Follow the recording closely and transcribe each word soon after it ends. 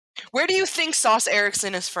Where do you think Sauce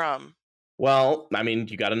Ericsson is from? Well, I mean,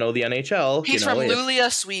 you got to know the NHL. He's from Luleå,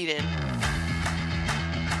 Sweden.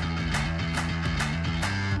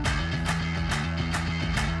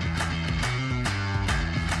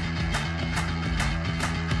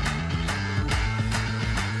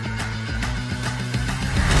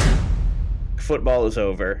 Football is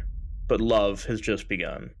over, but love has just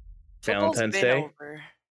begun. Football's Valentine's been Day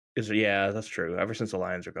over. yeah, that's true. Ever since the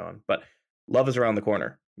Lions are gone, but love is around the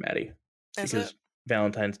corner, Maddie. Is Because it?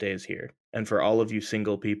 Valentine's Day is here, and for all of you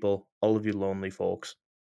single people, all of you lonely folks,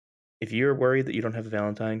 if you're worried that you don't have a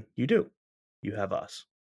Valentine, you do. You have us.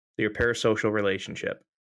 Your parasocial relationship.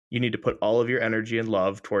 You need to put all of your energy and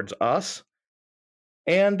love towards us,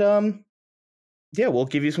 and yeah, we'll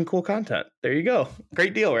give you some cool content. There you go.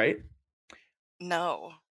 Great deal, right?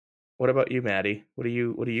 No. What about you, Maddie? What are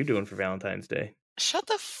you doing for Valentine's Day? Shut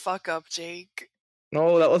the fuck up, Jake.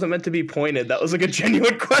 No, that wasn't meant to be pointed. That was like a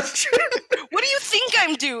genuine question. What do you think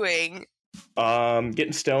I'm doing?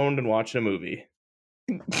 Getting stoned and watching a movie.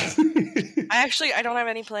 I don't have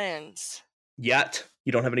any plans. Yet.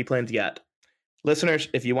 You don't have any plans yet. Listeners,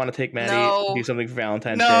 if you want to take Maddie to do something for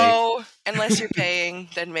Valentine's Day. No, unless you're paying,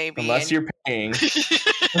 then maybe. Unless you're paying.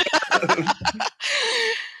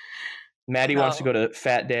 Maddie wants to go to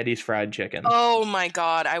Fat Daddy's Fried Chicken. Oh my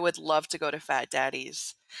god, I would love to go to Fat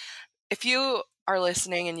Daddy's. If you are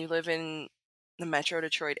listening and you live in the Metro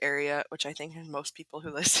Detroit area, which I think most people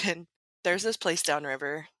who listen, there's this place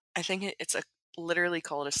downriver. I think it's literally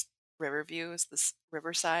called a Riverview. It's this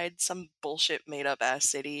Riverside, some bullshit made up ass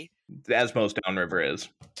city. As most downriver is.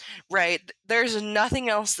 Right. There's nothing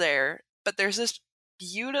else there, but there's this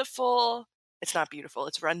beautiful... It's not beautiful.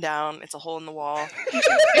 It's run down. It's a hole in the wall.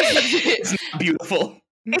 It's not beautiful.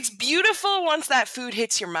 It's beautiful once that food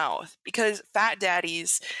hits your mouth, because Fat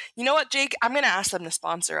Daddy's, you know what, Jake? I'm going to ask them to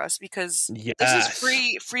sponsor us, because this is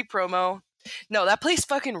free promo. No, that place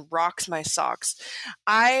fucking rocks my socks.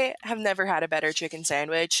 I have never had a better chicken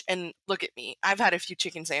sandwich, and look at me. I've had a few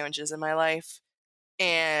chicken sandwiches in my life,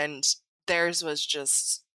 and theirs was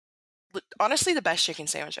just honestly the best chicken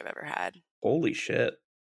sandwich I've ever had. Holy shit.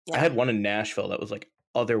 Yeah. I had one in Nashville that was like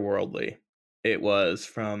otherworldly. It was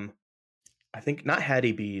from, I think, not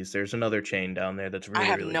Hattie B's. There's another chain down there that's really, I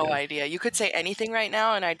have really no good. idea. You could say anything right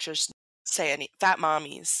now, and I'd just say Fat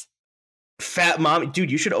Mommy's. Fat Mommy. Dude,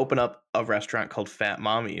 you should open up a restaurant called Fat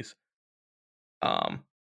Mommy's. Because...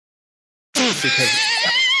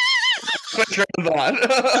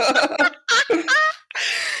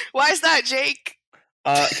 Why is that, Jake?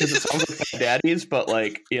 Because it sounds like Fat Daddy's, but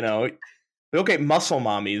like, you know... Okay, muscle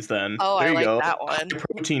mommies then. Oh, there you I like go. that one. High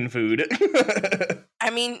protein food. I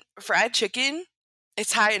mean, fried chicken,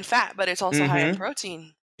 it's high in fat, but it's also high in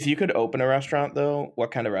protein. If you could open a restaurant, though,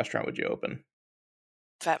 what kind of restaurant would you open?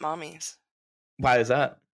 Fat Mommy's. Why is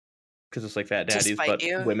that? Because it's like Fat Daddy's, but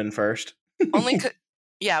women first.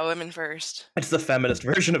 Yeah, women first. It's the feminist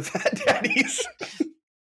version of Fat Daddy's.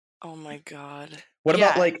 Oh my god. What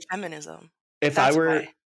about like feminism? If I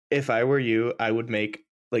were you, I would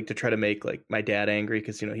to try to make like my dad angry,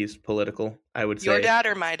 because you know he's political. I would say your dad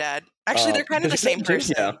or my dad. Actually, they're kind of the same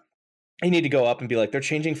person. Yeah, you need to go up and be like, they're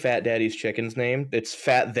changing Fat Daddy's chicken's name. It's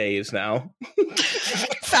Fat Theys now.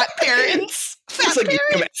 Fat parents. Fat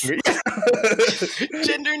parents.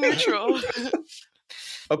 Gender neutral.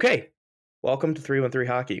 Okay, welcome to 313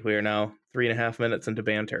 Hockey. We are now 3.5 minutes into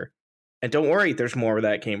banter. And don't worry, there's more where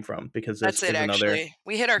that came from, because this is another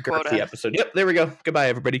we hit our quota episode. Yep, there we go. Goodbye,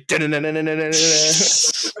 everybody.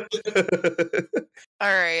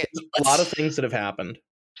 All right. A lot of things that have happened.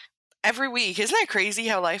 Every week. Isn't that crazy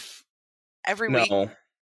how life every week? No.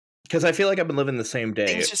 Because I feel like I've been living the same day.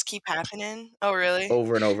 Things just keep happening. Oh, really?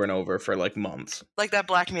 Over and over and over for like months. Like that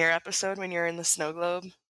Black Mirror episode when you're in the snow globe.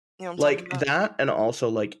 You know what I'm like talking about? that, and also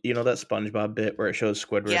like, you know, that SpongeBob bit where it shows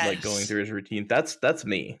Squidward like going through his routine. That's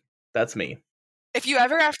me. That's me. If you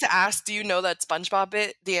ever have to ask, do you know that SpongeBob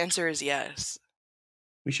bit? The answer is yes.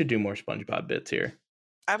 We should do more SpongeBob bits here.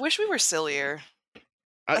 I wish we were sillier.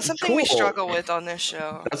 That's something we struggle with on this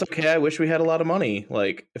show. That's okay. I wish we had a lot of money.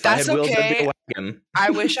 Like, if I had wheels, I'd be a wagon.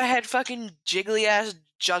 I wish I had fucking jiggly ass,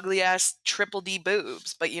 juggly ass, triple D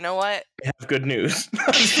boobs. But you know what? I have good news.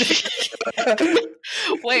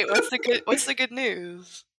 Wait, what's the good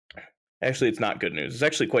news? Actually, it's not good news. It's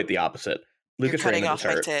actually quite the opposite. Lucas You're cutting Raymond off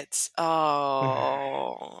my tits.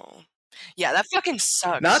 Oh. Yeah, that fucking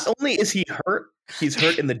sucks. Not only is he hurt, he's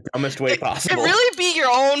hurt in the dumbest way possible. It really be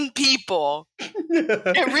your own people.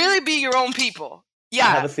 It really be your own people. Yeah.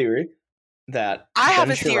 I have a theory that... I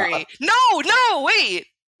have a theory. No, wait.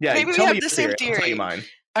 Yeah, maybe we have the same theory. I'll tell you mine.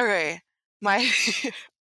 Okay.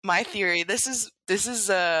 My theory, this is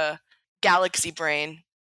a galaxy brain.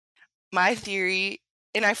 My theory,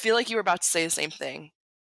 and I feel like you were about to say the same thing,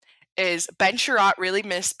 is Ben Sherratt really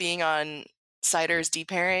missed being on Seider's D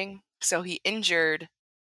pairing, so he injured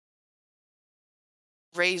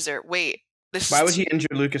Razor. Wait, Why would he injure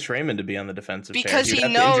Lucas Raymond to be on the defensive pair? because he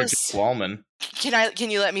have knows. To injure Wallman.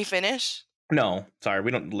 Can you let me finish? No, sorry,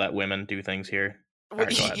 we don't let women do things here.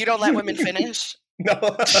 Right, you don't let women finish? No,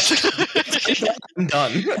 I'm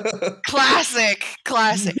done. Classic.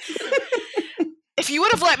 If you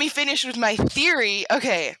would have let me finish with my theory,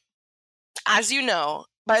 okay. As you know,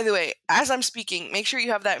 by the way, as I'm speaking, make sure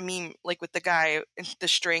you have that meme like with the guy, the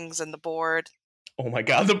strings and the board. Oh my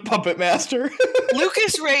god, the puppet master.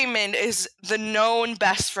 Lucas Raymond is the known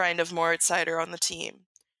best friend of Moritz Seider on the team.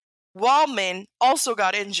 Wallman also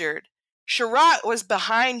got injured. Sherratt was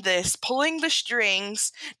behind this, pulling the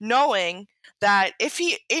strings, knowing that if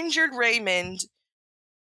he injured Raymond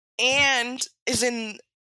and is in...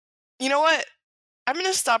 You know what? I'm going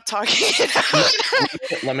to stop talking.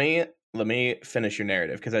 Let me finish your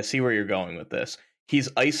narrative, because I see where you're going with this. He's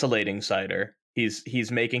isolating Seider.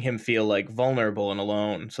 He's making him feel like vulnerable and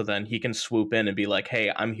alone, so then he can swoop in and be like,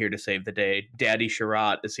 hey, I'm here to save the day. Daddy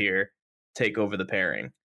Sherratt is here. Take over the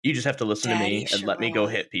pairing. You just have to listen to me and let me go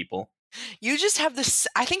hit people. You just have this...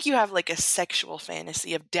 I think you have like a sexual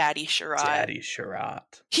fantasy of Daddy Sherratt. Daddy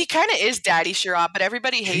Sherratt. He kind of is Daddy Sherratt, but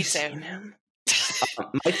everybody hates him.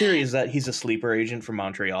 My theory is that he's a sleeper agent from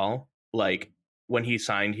Montreal. Like, when he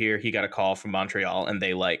signed here, he got a call from Montreal, and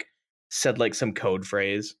they like said like some code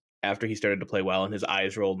phrase after he started to play well, and his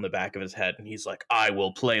eyes rolled in the back of his head, and he's like, I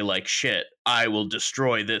will play like shit. I will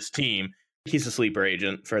destroy this team. He's a sleeper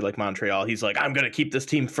agent for like Montreal. He's like, I'm going to keep this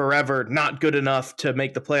team forever. Not good enough to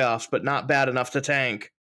make the playoffs, but not bad enough to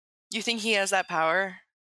tank. You think he has that power?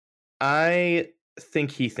 I think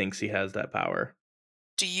he thinks he has that power.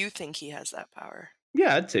 Do you think he has that power?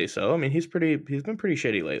 Yeah, I'd say so. I mean, he's been pretty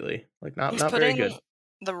shitty lately. Like, not very good.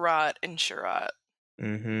 The rot in Sherratt.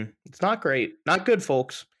 It's not great. Not good,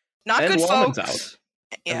 folks. Not and good, Wallman's folks.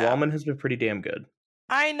 Out. Yeah. And Wallman has been pretty damn good.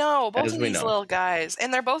 I know, both of these little guys.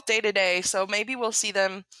 And they're both day-to-day, so maybe we'll see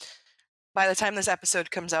them by the time this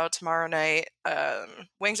episode comes out tomorrow night.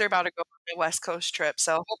 Wings are about to go on a West Coast trip,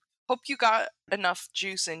 so hope you got enough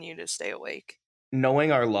juice in you to stay awake.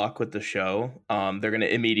 Knowing our luck with the show, they're going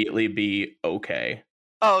to immediately be okay.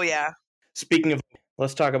 Oh, yeah. Speaking of,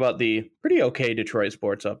 let's talk about the pretty okay Detroit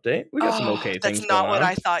sports update. We got some okay things going on. That's not what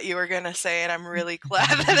I thought you were going to say, and I'm really glad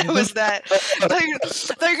that it was that. I thought you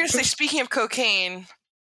were going to say, speaking of cocaine.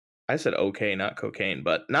 I said okay, not cocaine,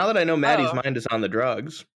 but now that I know Maddie's mind is on the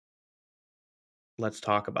drugs, let's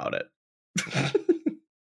talk about it.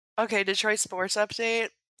 Okay, Detroit sports update.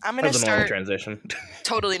 I'm going to start transition.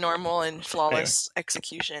 Totally normal and flawless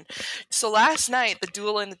execution. So last night, the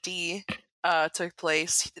Duel in the D took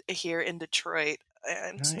place here in Detroit.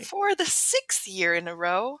 And for the 6th year in a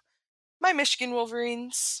row, my Michigan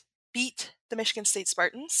Wolverines beat the Michigan State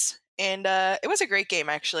Spartans. And it was a great game,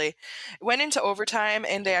 actually. It went into overtime,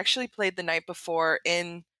 and they actually played the night before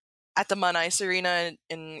at the Munn Ice Arena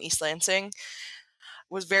in East Lansing.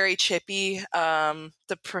 Was very chippy.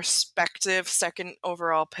 The prospective second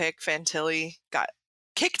overall pick, Fantilli, got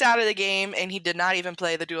kicked out of the game, and he did not even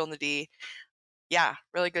play the Duel in the D. Yeah,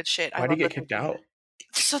 really good shit. Why did he get kicked out?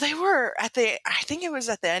 So they were I think it was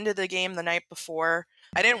at the end of the game the night before.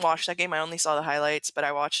 I didn't watch that game. I only saw the highlights, but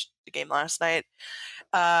I watched the game last night.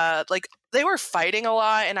 Like, they were fighting a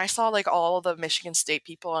lot, and I saw like all of the Michigan State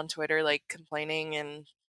people on Twitter like complaining and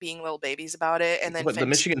being little babies about it. And then the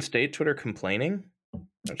Michigan State Twitter complaining?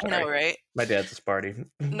 I know, right? My dad's a Sparty.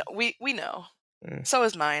 No, we know. So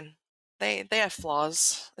is mine. They have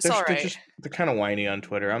flaws. It's all right. They're kind of whiny on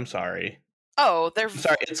Twitter. I'm sorry. Oh, I'm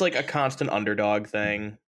sorry. It's like a constant underdog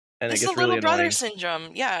thing, and it's it gets the little really brother annoying.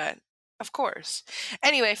 syndrome. Yeah, of course.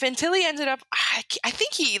 Anyway, Fantilli ended up. I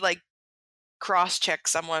think he like cross-checked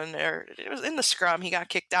someone, or it was in the scrum. He got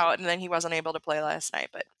kicked out, and then he wasn't able to play last night.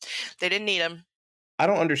 But they didn't need him. I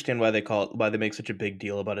don't understand why they make such a big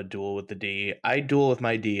deal about a duel with the D. I duel with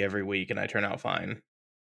my D every week, and I turn out fine.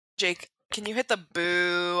 Jake, can you hit the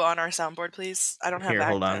boo on our soundboard, please? I don't have Here,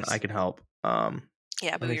 hold on. I can help.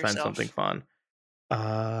 Yeah, boo let me yourself. Find something fun.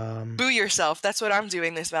 Boo yourself. That's what I'm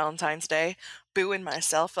doing this Valentine's Day. Booing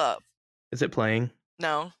myself up. Is it playing?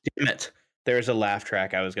 No. Damn it. There's a laugh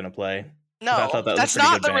track I was going to play. No, that's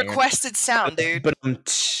not the requested sound, dude. But,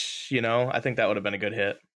 I think that would have been a good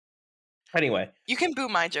hit. Anyway. You can boo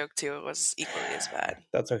my joke, too. It was equally as bad.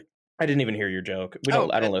 That's okay. I didn't even hear your joke. I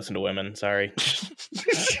don't listen to women. Sorry.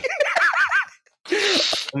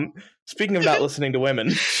 Speaking of not listening to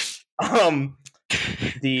women,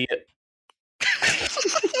 the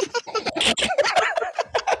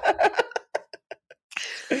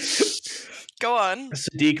Go on.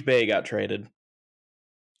 Sadiq Bey got traded.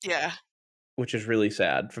 Yeah. Which is really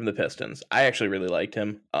sad from the Pistons. I actually really liked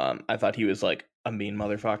him. I thought he was like a mean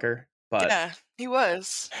motherfucker, but yeah, he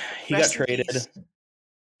was. He got traded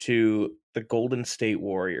to the Golden State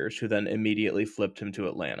Warriors, who then immediately flipped him to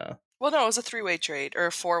Atlanta. Well, no, it was a 3-way trade or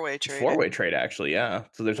a 4-way trade. 4-way trade, actually, yeah.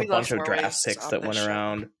 So there's a bunch of draft picks that went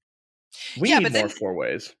around. We need more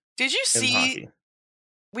 4-ways. Did you see? Hockey.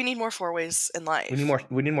 We need more 4-ways in life.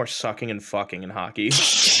 We need more sucking and fucking in hockey.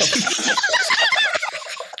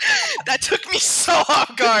 That took me so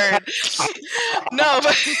off guard. No,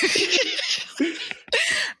 but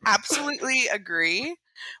absolutely agree.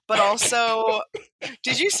 But also,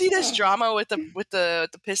 did you see this drama with the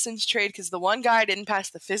Pistons trade? Because the one guy didn't pass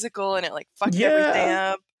the physical, and it like fucked everything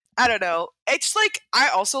up. I don't know. It's like I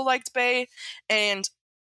also liked Bey, and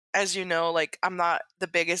as you know, like I'm not the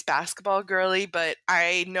biggest basketball girly, but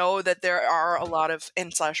I know that there are a lot of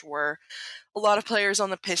were a lot of players on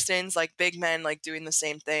the Pistons, like big men, like doing the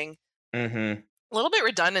same thing. Mm-hmm. A little bit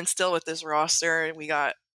redundant still with this roster. We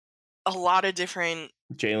got a lot of different.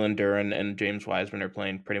 Jalen Duren and James Wiseman are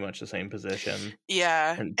playing pretty much the same position.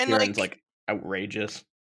 Yeah, and Duren's like outrageous.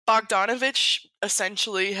 Bogdanovich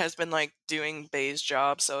essentially has been like doing Bey's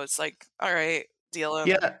job, so it's like, all right, deal him.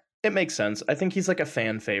 Yeah, it makes sense. I think he's like a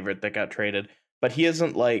fan favorite that got traded, but he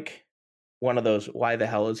isn't like one of those. Why the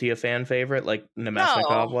hell is he a fan favorite? Like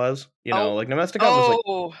Nemesnikov was, like Nemesnikov was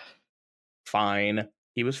like fine.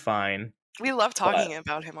 He was fine. We love talking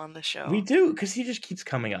about him on the show. We do, because he just keeps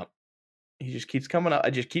coming up. He just keeps coming up. I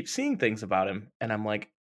just keep seeing things about him, and I'm like,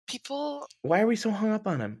 people. Why are we so hung up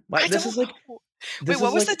on him? Why? This is like. Wait,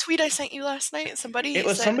 what was the tweet I sent you last night? Somebody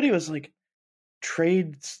was like,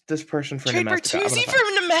 trade this person for Nemestikov. Bertuzzi for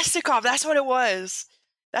Nemestikov. That's what it was.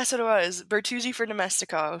 Bertuzzi for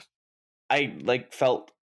Nemestikov. I like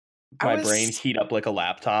felt my brain heat up like a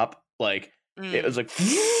laptop. Like it was like,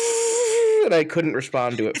 and I couldn't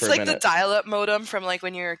respond to it for a minute. It's like the dial-up modem from like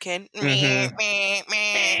when you were a kid. Mm-hmm.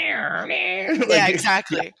 Yeah,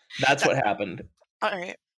 exactly. Yeah, that's what happened. All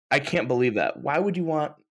right. I can't believe that. Why would you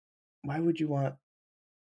want?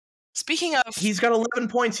 Speaking of, he's got 11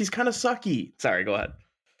 points. He's kind of sucky. Sorry, go ahead.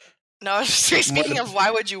 No, speaking of, why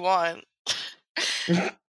would you want?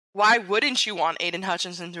 Why wouldn't you want Aiden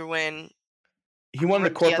Hutchinson to win? He won the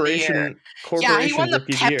corporation. Yeah, he won the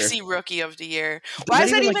Pepsi Rookie of the Year. Why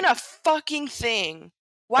is that even a fucking thing?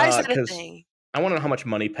 Why is that a thing? I want to know how much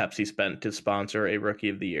money Pepsi spent to sponsor a Rookie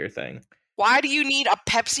of the Year thing. Why do you need a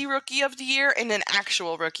Pepsi Rookie of the Year and an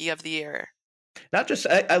actual Rookie of the Year? Not just,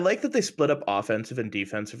 I like that they split up offensive and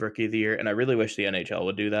defensive Rookie of the Year, and I really wish the NHL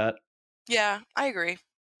would do that. Yeah, I agree.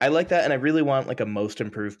 I like that, and I really want like a Most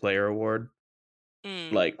Improved Player award.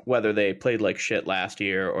 Like whether they played like shit last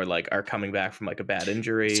year or like are coming back from like a bad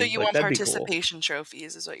injury. So you like, want participation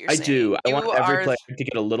trophies is what you're saying. I do. I want every player to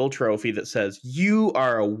get a little trophy that says you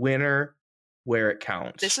are a winner where it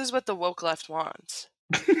counts. This is what the woke left wants.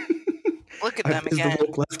 Look at them again. Is the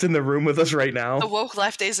woke left in the room with us right now? The woke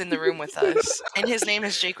left is in the room with us, and his name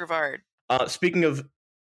is Jake Rivard. Speaking of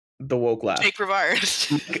the woke left, Jake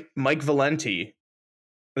Rivard, Mike Valenti.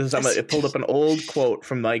 I pulled up an old quote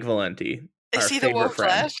from Mike Valenti. Is he the woke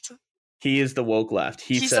left? He is the woke left.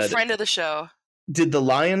 He's a friend of the show. Did the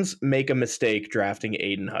Lions make a mistake drafting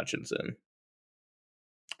Aiden Hutchinson?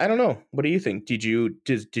 I don't know. What do you think? Did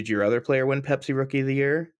your other player win Pepsi Rookie of the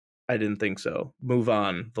Year? I didn't think so. Move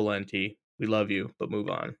on, Valenti. We love you, but move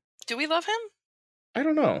on. Do we love him? I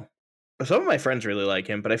don't know. Some of my friends really like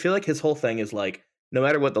him, but I feel like his whole thing is like, no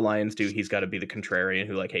matter what the Lions do, he's got to be the contrarian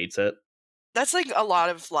who like hates it. That's like a lot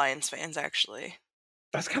of Lions fans, actually.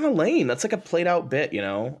 That's kind of lame. That's like a played out bit, you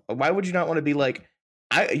know? Why would you not want to be like,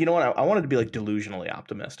 I wanted to be like delusionally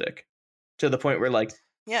optimistic to the point where like,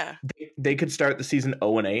 yeah, they could start the season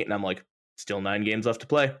 0-8 and I'm like, still 9 games left to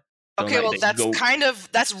play. Okay, well,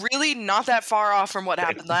 that's really not that far off from what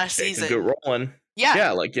happened last season. Get rolling. Yeah.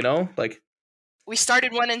 Yeah, like, like. We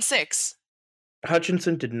started 1-6.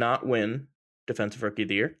 Hutchinson did not win Defensive Rookie of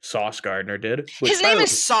the Year. Sauce Gardner did. His name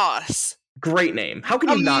is Sauce. Great name. How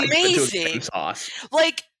can you not give it to Sauce?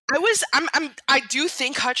 Like, I do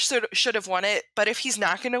think Hutch should have won it, but if he's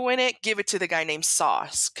not going to win it, give it to the guy named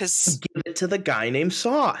Sauce. Give it to the guy named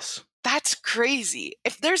Sauce. That's crazy.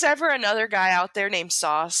 If there's ever another guy out there named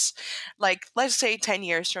Sauce, like, let's say 10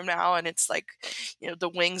 years from now, and it's like, the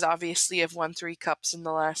Wings obviously have won 3 cups in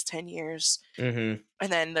the last 10 years. Mm-hmm.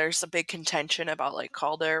 And then there's a big contention about, like,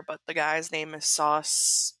 Calder, but the guy's name is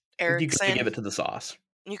Sauce Ericsson. You gotta give it to the Sauce.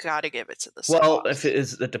 You gotta give it to the Sauce. Well,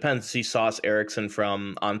 it depends. See Sauce Ericsson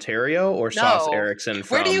from Ontario or Sauce Ericsson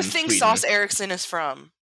from Where do you think Sweden? Sauce Ericsson is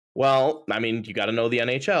from? Well, I mean, you gotta know the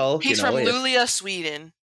NHL. He's from Luleå,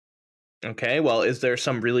 Sweden. Okay, well, is there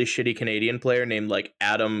some really shitty Canadian player named like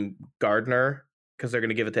Adam Gardner? Because they're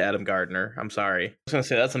gonna give it to Adam Gardner. I'm sorry. I was gonna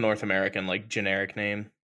say that's a North American like generic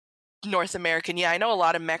name. North American, yeah. I know a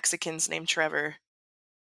lot of Mexicans named Trevor.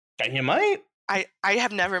 You might. I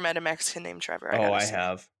have never met a Mexican named Trevor. I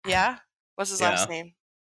have. Yeah? What's his last name?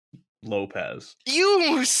 Lopez.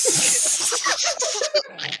 You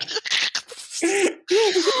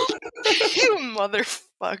you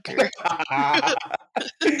motherfucker.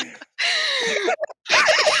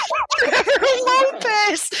 Trevor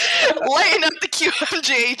Lopez lighting up the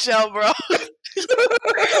QMJHL, bro.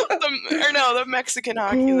 The Mexican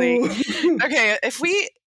Hockey League. Okay, because we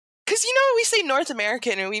say North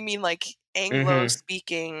American and we mean like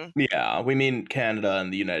Anglo-speaking. Yeah, we mean Canada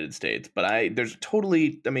and the United States, but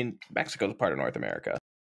Mexico's a part of North America.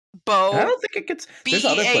 Bo. I don't think it gets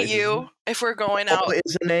BEAU. If we're going out,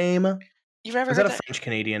 is a name. You've never heard that? Is that a French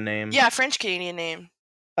Canadian name? Yeah, French Canadian name.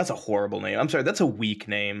 That's a horrible name. I'm sorry, that's a weak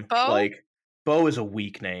name. Bo? Like Bo is a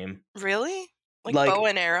weak name. Really? Like bow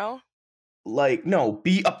and arrow? Like no,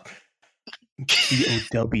 B-O-W.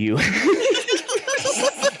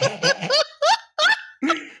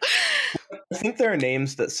 I think there are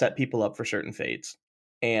names that set people up for certain fates.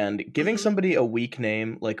 And giving somebody a weak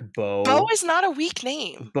name like Bo... Bo is not a weak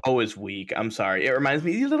name. Bo is weak. I'm sorry. It reminds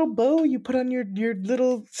me of your little bow you put on your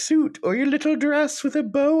little suit or your little dress with a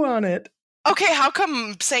bow on it. Okay, how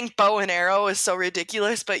come saying bow and arrow is so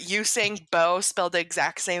ridiculous, but you saying bow spelled the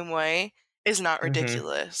exact same way is not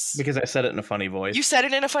ridiculous? Because I said it in a funny voice. You said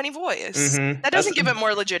it in a funny voice. That doesn't give it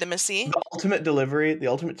more legitimacy. The ultimate delivery, the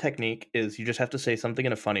ultimate technique is you just have to say something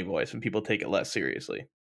in a funny voice and people take it less seriously.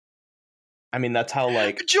 I mean, that's how,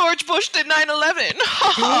 like... George Bush did 9/11.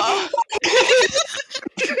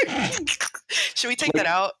 Should we take that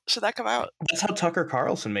out? Should that come out? That's how Tucker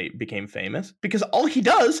Carlson became famous. Because all he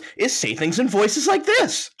does is say things in voices like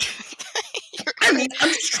this. I mean, I'm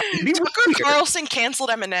just trying to be Tucker weird. Carlson canceled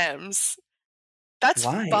M&Ms. That's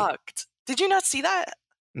fucked. Did you not see that?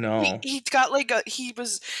 No. He got he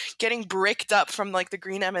was getting bricked up from like the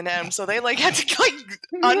green M&M, so they like had to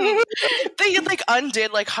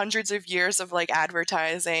undid like hundreds of years of like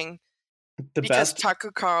advertising because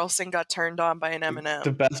Tucker Carlson got turned on by an M&M.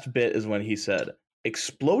 The best bit is when he said,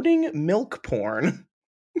 "Exploding milk porn."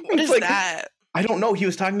 What is that? I don't know. He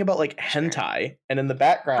was talking about like hentai, and in the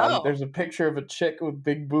background there's a picture of a chick with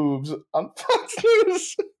big boobs on Fox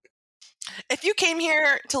News. If you came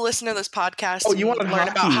here to listen to this podcast you want to learn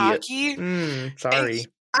about hockey, sorry.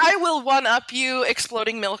 I will one-up you.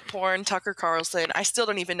 Exploding milk porn, Tucker Carlson. I still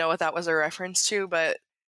don't even know what that was a reference to, but...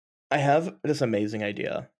 I have this amazing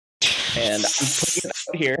idea, and I'm putting it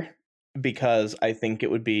out here because I think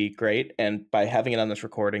it would be great, and by having it on this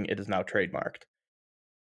recording, it is now trademarked.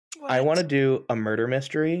 What? I want to do a murder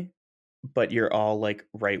mystery, but you're all like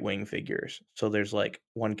right-wing figures. So there's like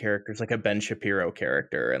one character's like a Ben Shapiro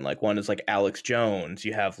character, and like one is like Alex Jones.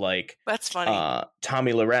 You have like that's funny.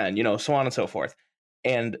 Tommy Loren, so on and so forth.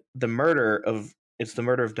 And the murder of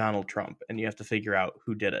Donald Trump, and you have to figure out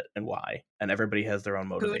who did it and why. And everybody has their own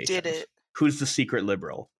motivations. Who did it? Who's the secret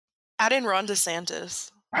liberal? Add in Ron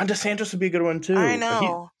DeSantis. Ron DeSantis would be a good one too. I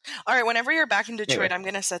know. All right, whenever you're back in Detroit, I'm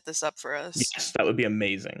gonna set this up for us. Yes, that would be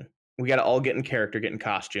amazing. We got to all get in character, get in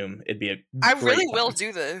costume. It'd be I really will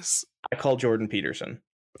do this. I call Jordan Peterson.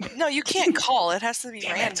 No, you can't call. It has to be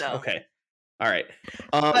random. Okay. All right.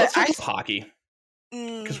 Let's talk hockey.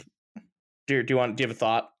 Do you have a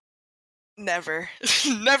thought? Never.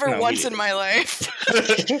 Never once in my life.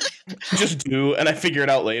 Just do, and I figure it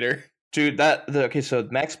out later. Dude, so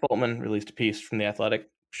Max Bultman released a piece from The Athletic.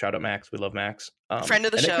 Shout out Max. We love Max. Friend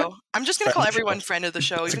of the show. I'm just going to call everyone friend of the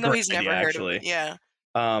show, even though he's never heard of it. Yeah.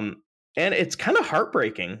 And it's kind of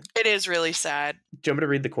heartbreaking. It is really sad. Do you want me to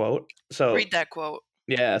read the quote? So read that quote.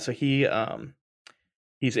 Yeah, so he's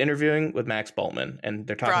interviewing with Max Bultman, and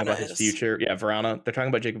they're talking about his future. Yeah, Verana. They're talking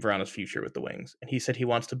about Jacob Verana's future with the Wings, and he said he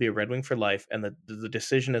wants to be a Red Wing for life, and the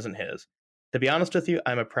decision isn't his. To be honest with you,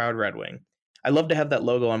 I'm a proud Red Wing. I love to have that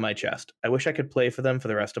logo on my chest. I wish I could play for them for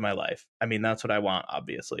the rest of my life. I mean, that's what I want,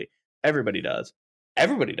 obviously. Everybody does.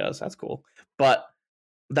 That's cool. But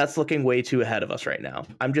that's looking way too ahead of us right now.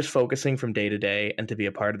 I'm just focusing from day to day and to be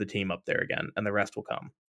a part of the team up there again, and the rest will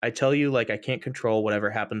come. I tell you, I can't control whatever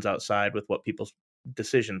happens outside with what people's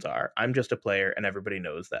decisions are. I'm just a player, and everybody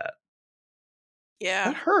knows that. Yeah.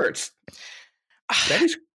 That hurts.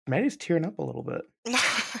 Maddie's tearing up a little bit.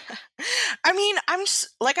 I mean, I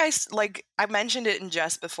mentioned it in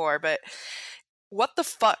jest before, but what the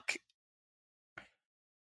fuck?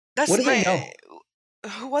 What do they know?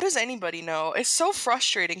 What does anybody know? It's so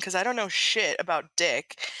frustrating because I don't know shit about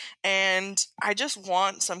Dick, and I just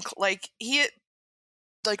want some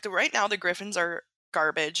like right now the Griffins are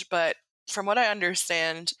garbage, but from what I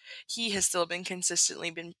understand, he has still been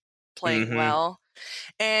consistently been playing well.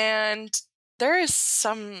 And there is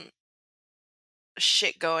some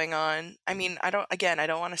shit going on. I mean, I don't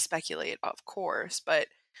want to speculate, of course, but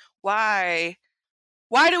why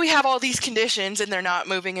do we have all these conditions and they're not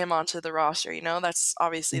moving him onto the roster? You know, that's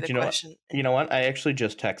obviously the question. You know what? I actually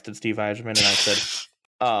just texted Steve Yzerman and I said,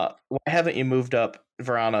 why haven't you moved up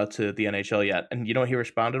Verana to the NHL yet? And you know what he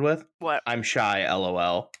responded with? What? I'm shy,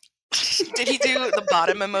 LOL. Did he do the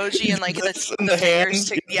bottom emoji and like the fingers?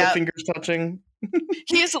 The fingers touching.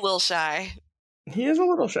 He is a little shy. He is a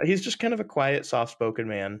little shy. He's just kind of a quiet, soft-spoken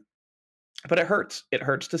man. But it hurts. It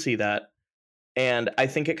hurts to see that. And I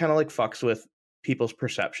think it kind of like fucks with people's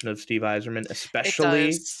perception of Steve Yzerman,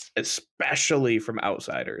 especially from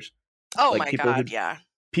outsiders. Oh like my God, yeah.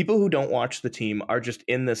 People who don't watch the team are just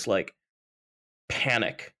in this like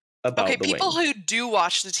panic about the people Wings. who do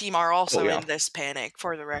watch the team are also in this panic,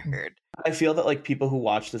 for the record. I feel that like people who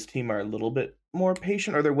watch this team are a little bit more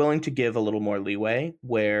patient, or they're willing to give a little more leeway,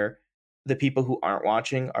 where the people who aren't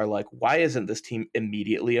watching are like, why isn't this team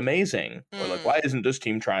immediately amazing? Or like, why isn't this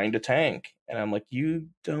team trying to tank? And I'm like, you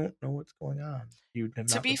don't know what's going on. You have not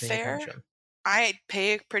to be fair, attention. I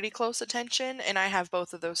pay pretty close attention, and I have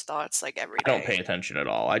both of those thoughts like every day. I don't pay attention at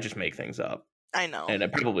all. I just make things up. I know. And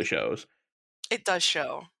it probably shows. It does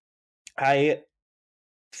show. I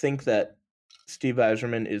think that Steve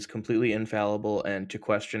Yzerman is completely infallible, and to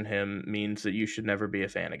question him means that you should never be a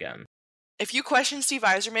fan again. If you question Steve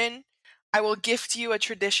Yzerman, I will gift you a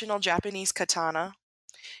traditional Japanese katana.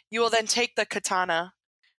 You will then take the katana,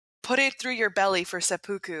 put it through your belly for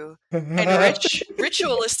seppuku, and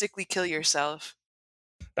ritualistically kill yourself.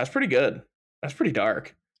 That's pretty good. That's pretty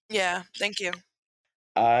dark. Yeah, thank you.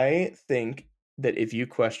 I think that if you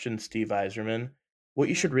question Steve Yzerman, what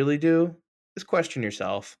you should really do is question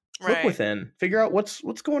yourself. Right. Look within. Figure out what's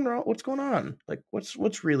going wrong. What's going on? Like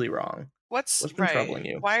what's really wrong? What's been troubling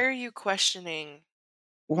you? Why are you questioning?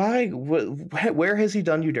 Why? Where has he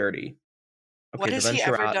done you dirty? Okay, what has he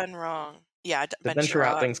ever done wrong? Yeah, the venture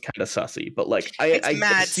out thing's kind of sussy, but like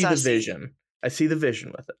I see the vision. I see the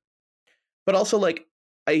vision with it. But also, like,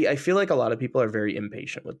 I feel like a lot of people are very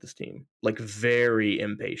impatient with this team. Like, very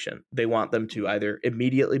impatient. They want them to either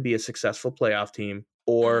immediately be a successful playoff team,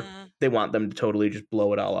 or they want them to totally just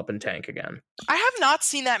blow it all up and tank again. I have not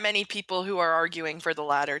seen that many people who are arguing for the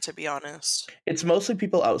latter, to be honest. It's mostly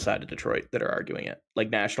people outside of Detroit that are arguing it. Like,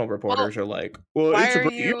 national reporters are like, well, it's a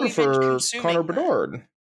great year for Connor Bedard.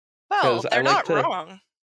 Well, they're not wrong.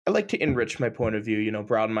 I like to enrich my point of view, you know,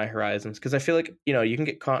 broaden my horizons, because I feel like, you know, you can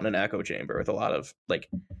get caught in an echo chamber with a lot of, like,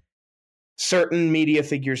 certain media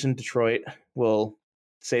figures in Detroit will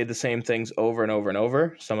say the same things over and over and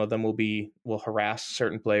over. Some of them will harass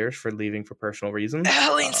certain players for leaving for personal reasons.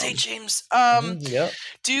 Helene St. James. Yeah.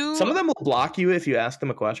 Some of them will block you if you ask them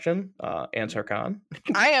a question. Ansar Khan.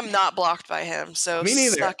 I am not blocked by him, so me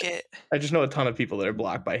neither. Suck it. I just know a ton of people that are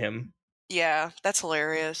blocked by him. Yeah, that's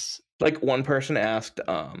hilarious. Like, one person asked,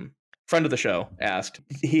 friend of the show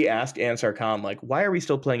he asked Ansar Khan, like, why are we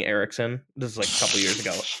still playing Ericsson? This is like a couple years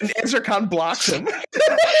ago. And Ansar Khan blocks him.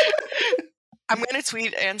 I'm going to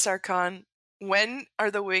tweet Ansar Khan, when are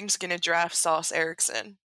the Wings going to draft Sauce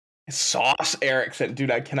Ericsson? Sauce Ericsson? Dude,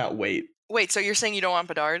 I cannot wait. Wait, so you're saying you don't want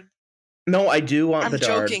Bedard? No, I do want Bedard.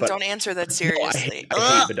 I'm joking. Don't answer that seriously. No,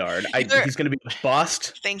 I hate Bedard. He's going to be a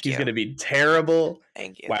bust. Thank you. He's going to be terrible.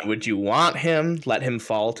 Thank you. Why would you want him? Let him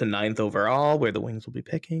fall to 9th overall, where the Wings will be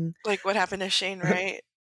picking. Like what happened to Shane Wright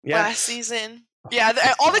last season. Oh,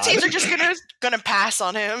 yeah, all the teams are just gonna pass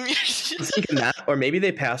on him. Thinking that, or maybe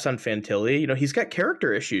they pass on Fantilli. You know, he's got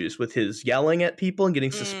character issues with his yelling at people and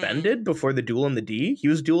getting suspended before the duel in the D. He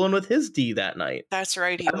was dueling with his D that night. That's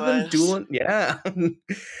right, he was dueling. Yeah.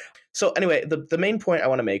 So anyway, the main point I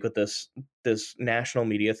want to make with this national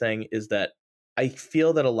media thing is that I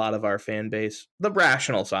feel that a lot of our fan base, the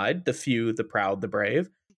rational side, the few, the proud, the brave,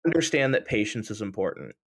 understand that patience is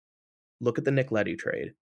important. Look at the Nick Leddy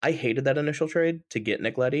trade. I hated that initial trade to get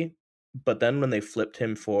Nick Leddy, but then when they flipped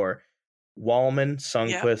him for Wallman,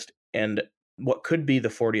 Sundqvist, and what could be the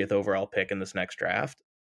 40th overall pick in this next draft,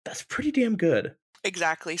 that's pretty damn good.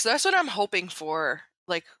 Exactly. So that's what I'm hoping for,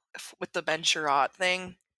 like with the Ben Sherratt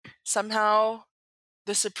thing. Somehow,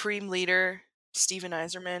 the supreme leader, Steven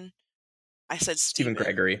Yzerman, I said Stephen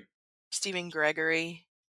Gregory. Stephen Gregory.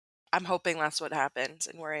 I'm hoping that's what happens,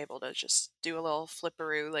 and we're able to just do a little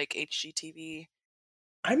flipperoo like HGTV.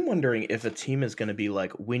 I'm wondering if a team is going to be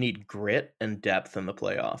like, we need grit and depth in the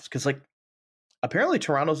playoffs. Because, like, apparently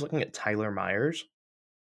Toronto's looking at Tyler Myers.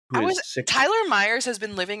 Tyler Myers has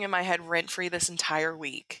been living in my head rent-free this entire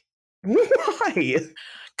week. Why?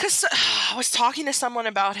 Because I was talking to someone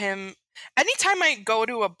about him. Anytime I go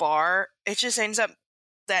to a bar, it just ends up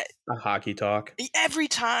that a hockey talk. Every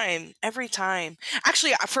time.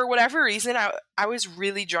 Actually, for whatever reason, I was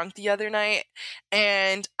really drunk the other night,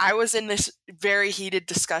 and I was in this very heated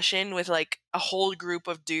discussion with like a whole group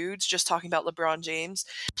of dudes just talking about LeBron James.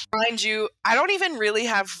 Mind you, I don't even really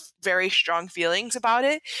have very strong feelings about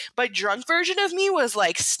it, but drunk version of me was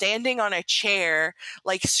like standing on a chair,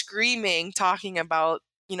 like screaming, talking about,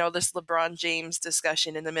 this LeBron James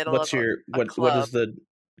discussion in the middle of a club. What is the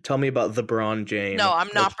tell me about the Bron James. No, I'm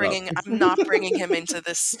not bringing him into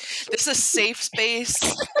this. This is a safe space,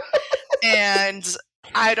 and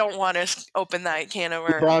I don't want to open that can of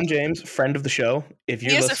worms. LeBron James, friend of the show. If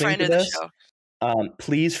you're listening to this,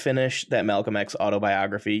 please finish that Malcolm X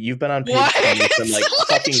autobiography. You've been on page 20 for like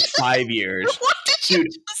fucking 5 years. What did you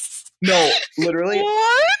No, literally.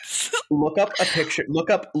 What? Look up a picture. Look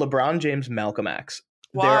up LeBron James Malcolm X.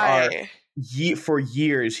 Why? For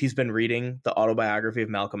years, he's been reading the autobiography of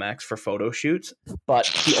Malcolm X for photo shoots, but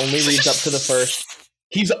he only reads up to the first.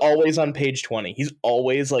 He's always on page 20. He's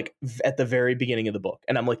always like at the very beginning of the book.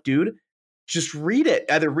 And I'm like, dude, just read it.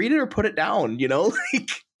 Either read it or put it down, you know? Like,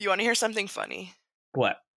 you want to hear something funny?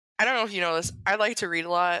 What? I don't know if you know this. I like to read a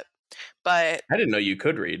lot, but I didn't know you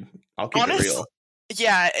could read. I'll keep it real.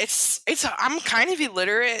 Yeah, I'm kind of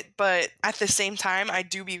illiterate, but at the same time, I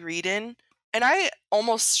do be reading. And I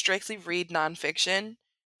almost strictly read nonfiction.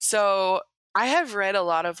 So I have read a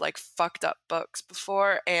lot of like fucked up books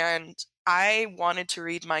before, and I wanted to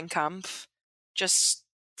read Mein Kampf just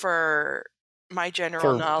for my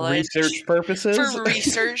general knowledge. Research purposes? For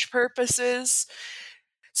research purposes.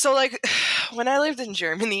 So like when I lived in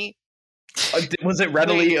Germany. Was it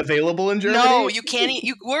readily available in Germany? No, you can't.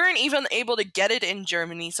 You weren't even able to get it in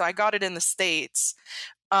Germany, so I got it in the States.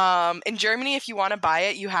 In Germany, if you want to buy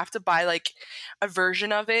it, you have to buy like a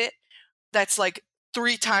version of it that's like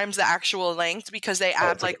 3 times the actual length, because they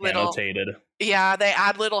add like little annotated. Yeah, they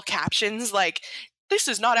add little captions like, this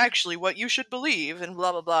is not actually what you should believe, and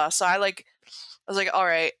blah blah blah. So I was like, all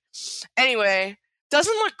right. Anyway,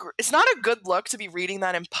 it's not a good look to be reading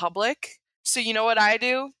that in public. So you know what I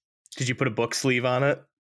do? Did you put a book sleeve on it?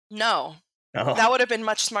 No. Oh. That would have been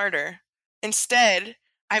much smarter. Instead,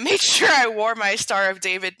 I made sure I wore my Star of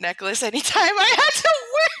David necklace anytime I had to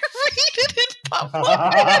read it in public.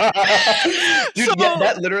 Dude, yeah,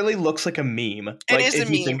 that literally looks like a meme. Like, it is a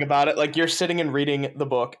meme. If you think about it, like you're sitting and reading the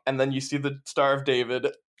book, and then you see the Star of David.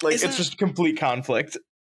 Like, it's just complete conflict.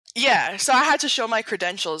 Yeah, so I had to show my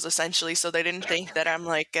credentials, essentially, so they didn't think that I'm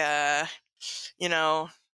like, You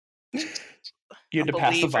had to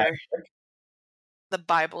pass the Bible check? The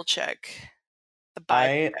Bible check. The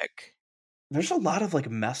Bible check. There's a lot of like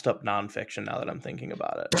messed up nonfiction now that I'm thinking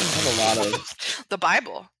about it. I have a lot of the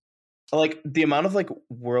Bible. Like the amount of like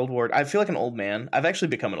World War. I feel like an old man. I've actually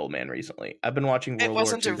become an old man recently. I've been watching World War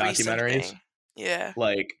II documentaries. Yeah.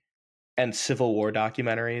 Like, and Civil War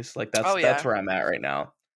documentaries. Like that's where I'm at right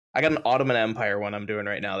now. I got an Ottoman Empire one I'm doing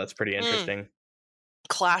right now. That's pretty interesting.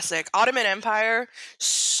 Classic. Ottoman Empire,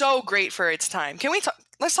 so great for its time.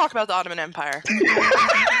 Let's talk about the Ottoman Empire.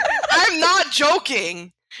 I'm not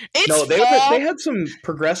joking. They had some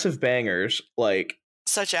progressive bangers, like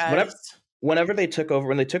such as when they took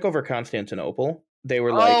over Constantinople, they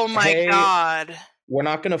were like, "Oh my god, we're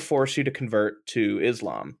not going to force you to convert to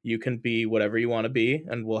Islam. You can be whatever you want to be,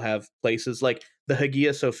 and we'll have places like the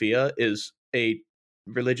Hagia Sophia is a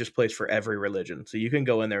religious place for every religion, so you can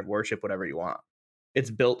go in there and worship whatever you want. It's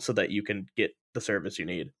built so that you can get the service you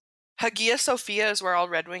need." Hagia Sophia is where all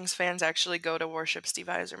Red Wings fans actually go to worship Steve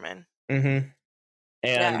Yzerman. Mm-hmm.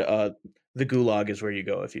 And the Gulag is where you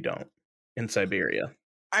go if you don't, in Siberia.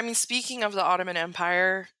 I mean, speaking of the Ottoman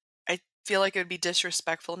Empire, I feel like it would be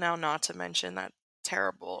disrespectful now not to mention that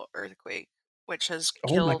terrible earthquake, which has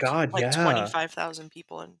killed 25,000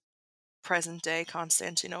 people in present-day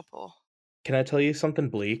Constantinople. Can I tell you something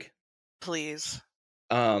bleak? Please.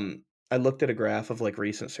 I looked at a graph of like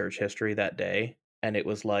recent search history that day, and it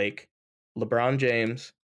was like LeBron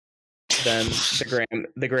James, then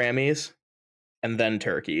the Grammys, and then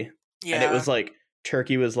Turkey. Yeah. And it was like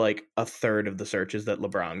Turkey was like a third of the searches that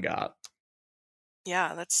LeBron got.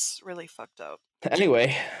 Yeah, that's really fucked up.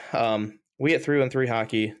 Anyway, we at 3-on-3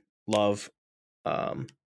 Hockey love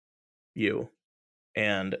you.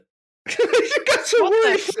 And you got so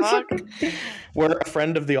what the fuck? We're a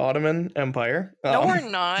friend of the Ottoman Empire. No, we're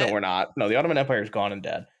not. No, we're not. No, the Ottoman Empire is gone and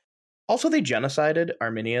dead. Also, they genocided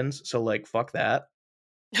Armenians, so like, fuck that.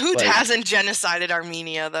 Who hasn't genocided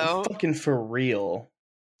Armenia, though? Fucking for real.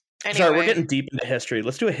 Anyway. Sorry, we're getting deep into history.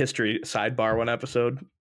 Let's do a history sidebar one episode.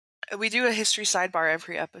 we do a history sidebar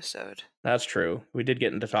every episode. That's true. We did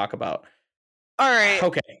get into talk about. All right.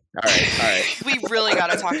 Okay. All right. We really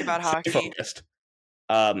got to talk about hockey. Stay focused.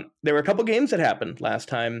 There were a couple games that happened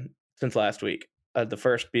since last week. The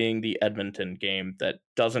first being the Edmonton game that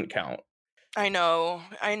doesn't count. I know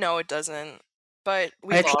it doesn't. But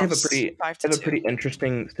we actually lost have a pretty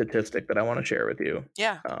interesting statistic that I want to share with you.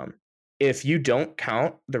 Yeah. If you don't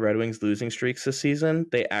count the Red Wings losing streaks this season,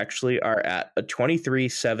 they actually are at a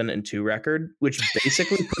 23-7-2 record, which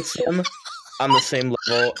basically puts them on the same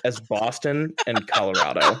level as Boston and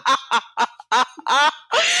Colorado.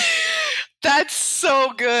 That's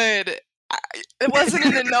so good. It wasn't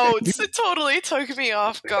in the notes. It totally took me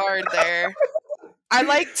off guard there.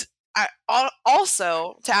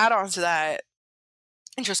 Also, to add on to that,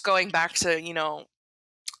 and just going back to,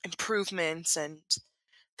 improvements and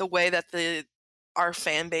the way that our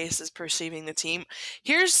fan base is perceiving the team.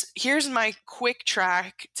 Here's my quick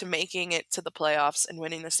track to making it to the playoffs and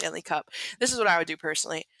winning the Stanley Cup. This is what I would do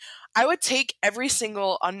personally. I would take every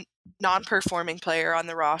single non-performing player on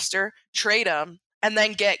the roster, trade them, and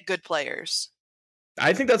then get good players.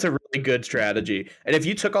 I think that's a really good strategy. And if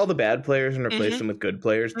you took all the bad players and replaced them with good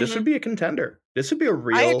players, this would be a contender. This would be a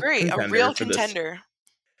real I agree, contender. a real contender.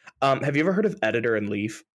 Have you ever heard of Editor and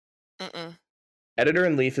Leaf? Mm-mm. Editor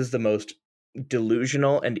and Leaf is the most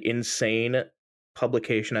delusional and insane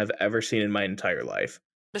publication I've ever seen in my entire life.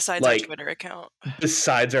 Besides our Twitter account.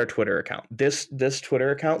 Besides our Twitter account. This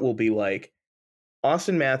Twitter account will be like,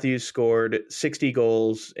 Austin Matthews scored 60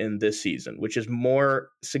 goals in this season, which is more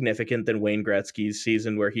significant than Wayne Gretzky's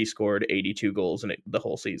season where he scored 82 goals in the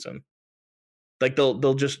whole season. Like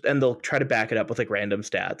they'll try to back it up with like random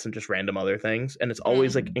stats and just random other things, and it's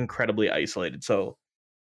always like incredibly isolated. So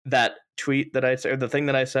that tweet that I said, or the thing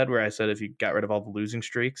that I said where I said if you got rid of all the losing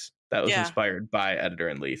streaks, that was inspired by Editor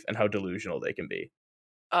and Leaf and how delusional they can be.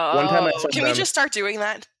 One time I saw can we just start doing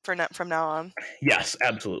that from now on? Yes,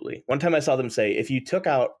 absolutely. One time I saw them say if you took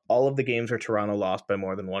out all of the games where Toronto lost by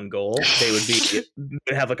more than one goal, they would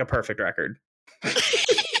have like a perfect record.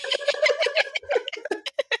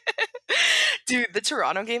 Dude, the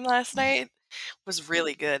Toronto game last night was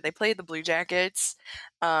really good. They played the Blue Jackets.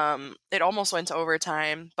 It almost went to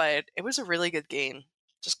overtime, but it was a really good game.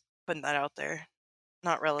 Just putting that out there.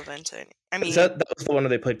 Not relevant. I mean, that was the one where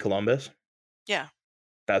they played Columbus? Yeah.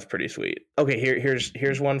 That's pretty sweet. Okay,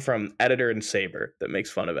 here's one from Editor and Saber that makes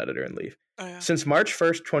fun of Editor and Leaf. Oh, yeah. Since March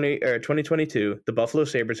 1st, 2022, the Buffalo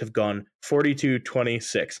Sabres have gone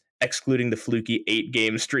 42-26, excluding the fluky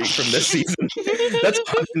 8-game streak from this season. That's a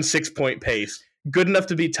 106-point pace. Good enough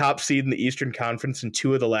to be top seed in the Eastern Conference in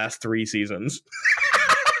 2 of the last 3 seasons.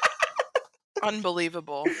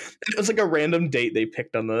 Unbelievable. It was like a random date they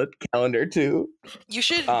picked on the calendar, too. You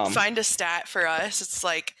should find a stat for us. It's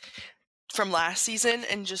like from last season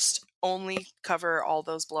and just only cover all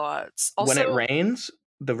those blowouts. Also, when it rains,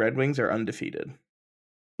 the Red Wings are undefeated.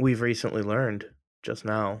 We've recently learned just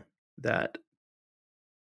now that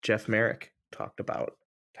Jeff Merrick talked about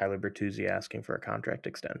Tyler Bertuzzi asking for a contract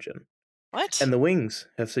extension. What? And the Wings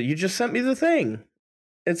have said, you just sent me the thing.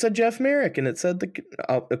 It said Jeff Merrick, and it said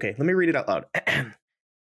okay, let me read it out loud.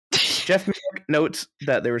 Jeff Merrick notes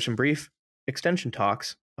that there were some brief extension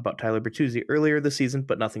talks about Tyler Bertuzzi earlier this season,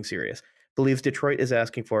 but nothing serious. Believes Detroit is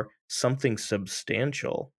asking for something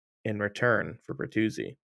substantial in return for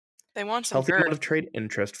Bertuzzi. They want some healthy amount of trade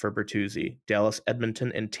interest for Bertuzzi. Dallas,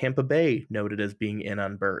 Edmonton, and Tampa Bay noted as being in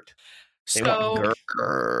on Bert. They want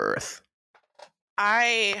girth.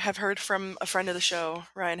 I have heard from a friend of the show,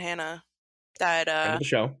 Ryan Hanna, that friend of the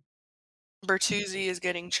show, Bertuzzi is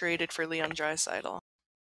getting traded for Leon Draisaitl.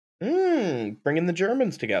 Bringing the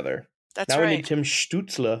Germans together. That's now right. We need Tim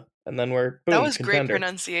Stützle, and then we're boom, that was contender. Great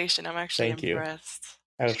pronunciation. I'm actually impressed.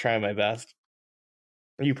 I was trying my best.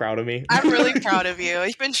 Are you proud of me? I'm really proud of you.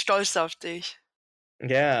 Ich bin stolz auf dich.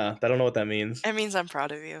 Yeah, I don't know what that means. It means I'm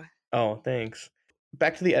proud of you. Oh, thanks.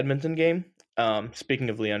 Back to the Edmonton game. Speaking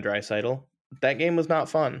of Leon Draisaitl, that game was not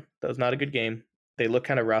fun. That was not a good game. They look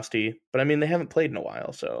kind of rusty, but I mean, they haven't played in a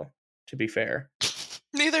while, so to be fair.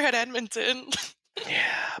 Neither had Edmonton.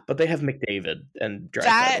 Yeah, but they have McDavid and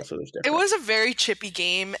Draisaitl, so there's different. It was a very chippy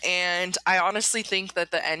game, and I honestly think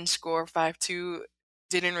that the end score 5-2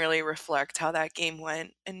 didn't really reflect how that game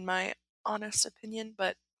went, in my honest opinion.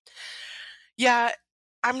 But yeah,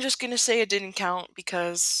 I'm just gonna say it didn't count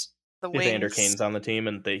because the Wings. Evander Kane's on the team,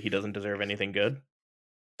 and he doesn't deserve anything good.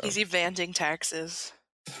 He's evanding taxes.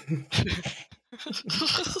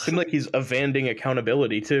 Seems like he's evanding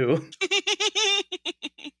accountability too.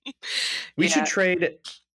 We should trade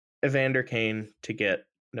Evander Kane to get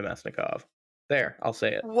Nemesnikov. There, I'll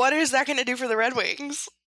say it. What is that going to do for the Red Wings?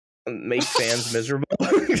 Make fans miserable.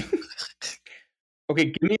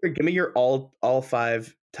 Okay, give me your all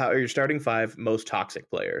five or your starting 5 most toxic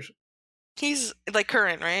players. He's like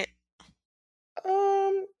current, right?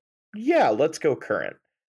 Yeah, let's go current.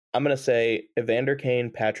 I'm gonna say Evander Kane,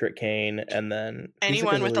 Patrick Kane, and then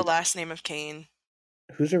anyone with the last name of Kane.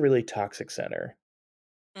 Who's a really toxic center?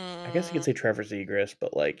 I guess you could say Trevor Zegras,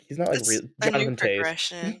 but like he's not like real. Jonathan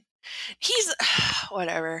Taves. He's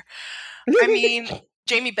whatever. I mean,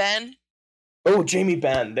 Jamie Benn. Oh, Jamie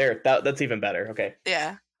Benn. There, that's even better. Okay.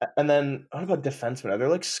 Yeah. And then what about defensemen? Are there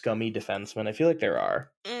like scummy defensemen? I feel like there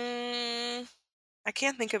are. I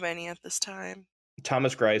can't think of any at this time.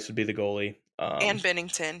 Thomas Greiss would be the goalie. And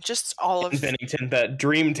Bennington, just all of Bennington, that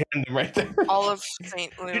dream tandem right there. All of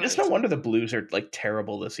St. Louis. Dude, it's no wonder the Blues are like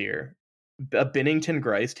terrible this year. A Bennington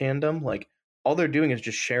Greiss tandem, like all they're doing is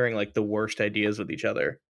just sharing like the worst ideas with each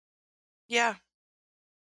other. Yeah.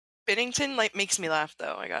 Bennington like makes me laugh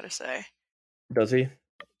though, I gotta say. Does he?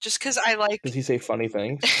 Just because I like. Does he say funny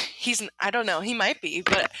things? I don't know. He might be,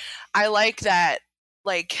 but I like that.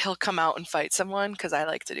 Like he'll come out and fight someone because I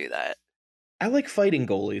like to do that. I like fighting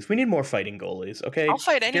goalies. We need more fighting goalies. Okay, I'll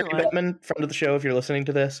fight anyone. Gary Bettman, friend of the show, if you're listening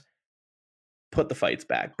to this, put the fights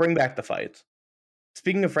back. Bring back the fights.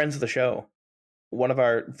 Speaking of friends of the show, one of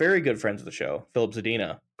our very good friends of the show, Philip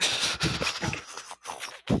Zadina,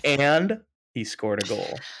 and he scored a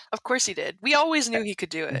goal. Of course he did. We always knew he could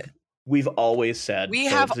do it. We've always said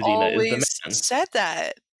Philip Zadina is the man. Said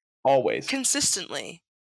that. Always. Consistently.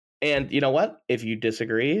 And you know what? If you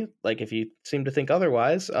disagree, like if you seem to think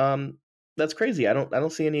otherwise, that's crazy. I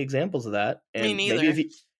don't see any examples of that. And me neither. Maybe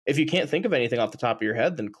if you can't think of anything off the top of your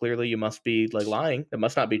head, then clearly you must be like lying. It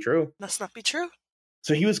must not be true. Must not be true.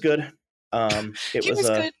 So he was good. He was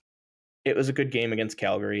good. It was a good game against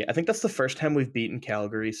Calgary. I think that's the first time we've beaten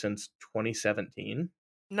Calgary since 2017.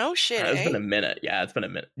 No shit. It's been a minute. Yeah, it's been a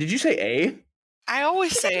minute. Did you say A? I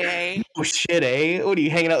always say A. Oh shit, A. What are you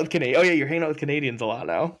hanging out with Canadians? Oh yeah, you're hanging out with Canadians a lot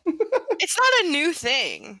now. It's not a new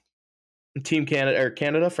thing. Team Canada or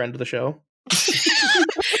Canada, friend of the show.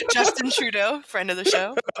 Justin Trudeau, friend of the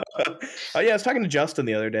show. Oh yeah, I was talking to Justin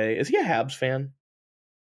the other day. Is he a Habs fan?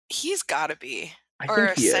 He's gotta be. I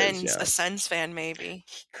think he is, yeah. A Sens fan, maybe.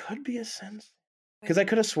 He could be a Sens. Because I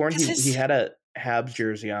could have sworn he had a Habs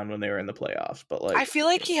jersey on when they were in the playoffs, but like I feel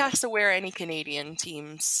like he has to wear any Canadian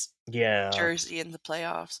team's jersey in the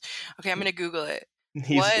playoffs. Okay, I'm gonna Google it.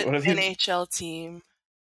 What NHL team?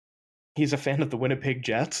 He's a fan of the Winnipeg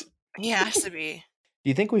Jets. He has to be. Do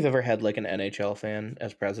you think we've ever had like an NHL fan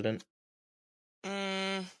as president?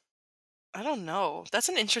 I don't know. That's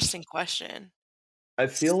an interesting question. I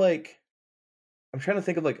feel like I'm trying to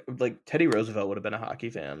think of like Teddy Roosevelt would have been a hockey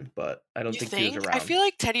fan, but I don't think he was around. I feel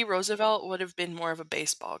like Teddy Roosevelt would have been more of a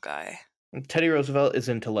baseball guy. Teddy Roosevelt is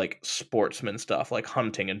into like sportsman stuff, like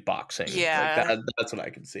hunting and boxing. Yeah, like that's what I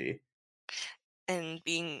can see. And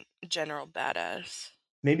being general badass.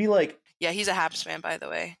 Maybe like he's a Habs fan, by the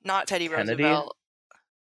way, not Teddy Roosevelt.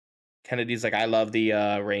 Kennedy's like, I love the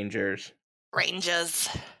Rangers.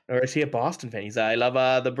 Or is he a Boston fan? He's I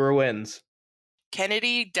love the Bruins.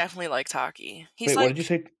 Kennedy definitely liked hockey. Wait, what did you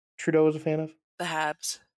say Trudeau was a fan of? The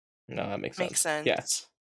Habs. No, that makes sense. Makes sense. Yeah.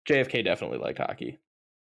 JFK definitely liked hockey.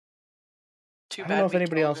 Too bad. I don't know if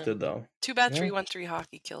anybody else did, though. Too bad 313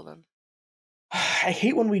 hockey killed him. I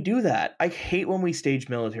hate when we do that. I hate when we stage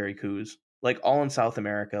military coups. Like, all in South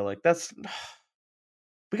America. Like, that's...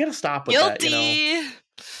 We gotta stop with that, you know?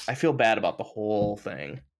 I feel bad about the whole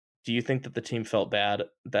thing. Do you think that the team felt bad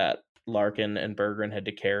that Larkin and Berggren had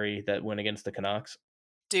to carry that win against the Canucks?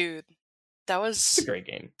 Dude, that was a great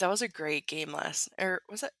game. That was a great game was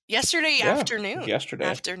it yesterday afternoon? Yesterday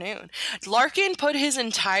afternoon. Larkin put his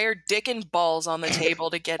entire dick and balls on the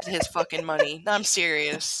table to get his fucking money. I'm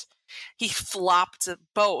serious. He flopped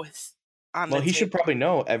both. Well, he should probably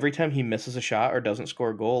know every time he misses a shot or doesn't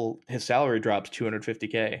score a goal, his salary drops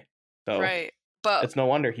 $250K. So right, but it's no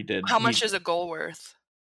wonder he did. How much is a goal worth?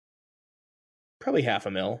 Probably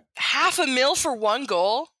 $500,000. $500,000 for one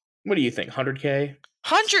goal? What do you think? $100K?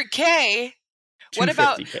 $100K? What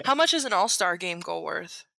about how much is an All-Star game goal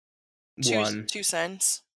worth? 2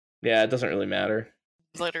 cents. Yeah, it doesn't really matter.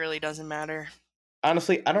 Literally doesn't matter.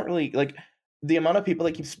 Honestly, I don't really like. The amount of people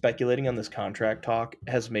that keep speculating on this contract talk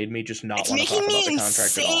has made me just not want to talk about the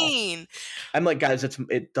contract at all. I'm like, guys,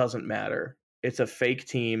 it doesn't matter. It's a fake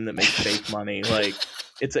team that makes fake money. Like,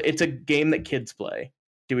 it's a game that kids play.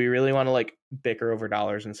 Do we really want to like bicker over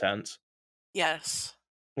dollars and cents? Yes.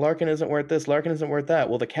 Larkin isn't worth this. Larkin isn't worth that.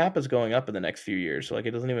 Well, the cap is going up in the next few years, so like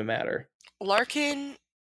it doesn't even matter. Larkin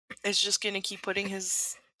is just gonna keep putting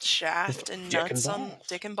his shaft and nuts on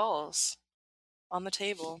dick and balls on the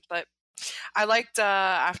table, but I liked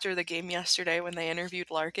after the game yesterday when they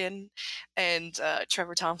interviewed Larkin, and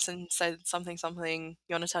Trevor Thompson said something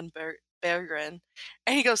Jonathan Berggren,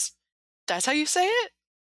 and he goes, "That's how you say it?"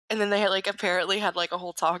 And then they had apparently had a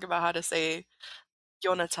whole talk about how to say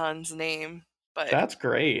Jonathan's name, but That's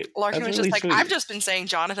great. Larkin That's was really just like, "I've sweet. just been saying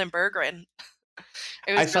Jonathan Berggren."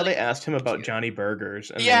 It I was saw really they asked him about cute. Johnny Burgers,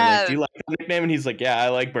 and they were like, Yeah, "Do you like that nickname?" And he's like, "Yeah, I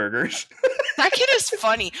like burgers." that kid is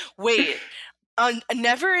funny. Wait,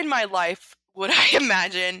 never in my life would I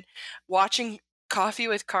imagine watching Coffee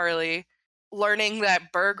with Carly, learning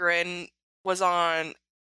that Berggren was on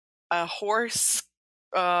a horse,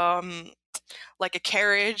 like a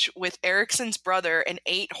carriage with Ericsson's brother and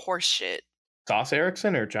ate horse shit. Sauce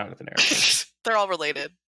Ericsson or Jonathan Ericsson? They're all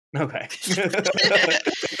related. Okay.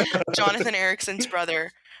 Jonathan Ericsson's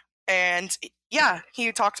brother. And yeah,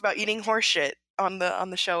 he talked about eating horse shit on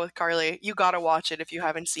the show with Carly. You gotta watch it if you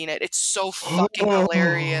haven't seen it. It's so fucking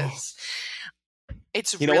hilarious.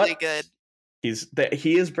 It's You know really what? good.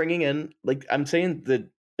 He is bringing in, like, I'm saying, the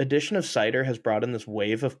addition of Cider has brought in this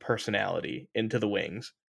wave of personality into the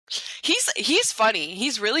Wings. He's funny.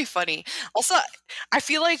 He's really funny. Also, I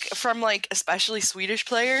feel like from especially Swedish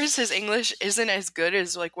players, his English isn't as good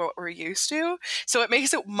as what we're used to. So it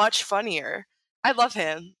makes it much funnier. I love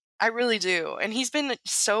him. I really do. And he's been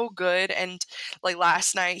so good, and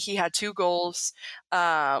last night he had 2 goals.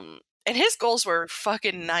 And his goals were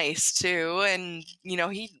fucking nice too. And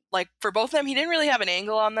he for both of them, he didn't really have an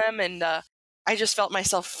angle on them, and I just felt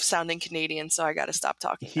myself sounding Canadian, so I got to stop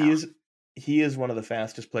talking now. He is one of the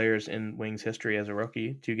fastest players in Wings history as a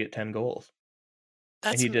rookie to get 10 goals.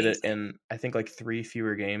 That's and he amazing. did it in, I think, 3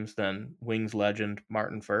 fewer games than Wings legend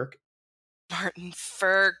Martin Firk. Martin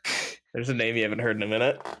Firk. There's a name you haven't heard in a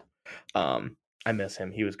minute. I miss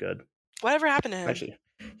him. He was good. Whatever happened to him? Actually,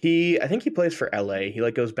 I think he plays for LA. He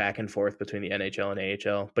goes back and forth between the NHL and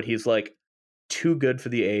AHL, but he's too good for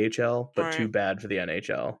the AHL, but too bad for the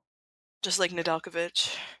NHL. Just like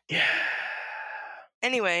Nedeljkovic. Yeah.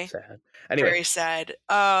 Anyway, sad. Very sad.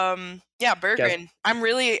 Yeah, Berggren. I'm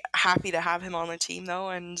really happy to have him on the team though,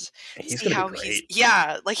 and he's see how great.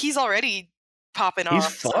 he's already popping off.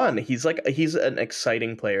 He's fun. So. He's an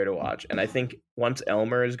exciting player to watch, and I think once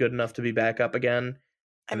Elmer is good enough to be back up again,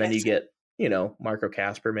 and then you get Marco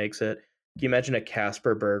Kasper makes it. Can you imagine a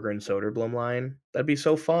Kasper, Berggren, Soderblom line? That'd be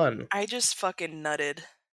so fun. I just fucking nutted.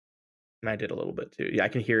 And I did a little bit too. Yeah, I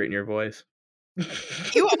can hear it in your voice.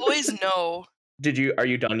 You always know. Are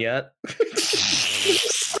you done yet?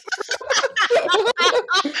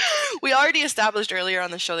 We already established earlier on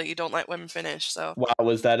the show that you don't let women finish, so. Wow,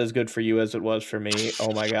 was that as good for you as it was for me?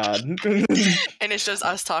 Oh my god. And it's just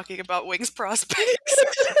us talking about Wings prospects.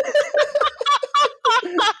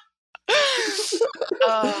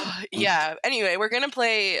 Yeah. Anyway, we're going to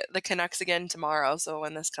play the Canucks again tomorrow, so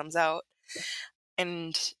when this comes out.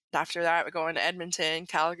 And after that, we're going to Edmonton,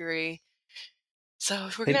 Calgary. So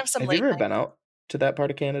we're going to have some late Have you ever been out to that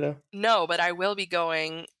part of Canada? No, but I will be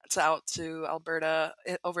going out to Alberta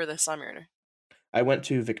over the summer. I went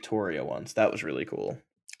to Victoria once. That was really cool.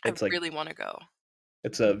 I really want to go.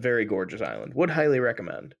 It's a very gorgeous island. Would highly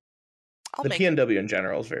recommend. The PNW in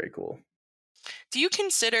general is very cool. Do you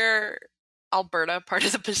consider Alberta part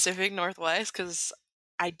of the Pacific Northwest? Because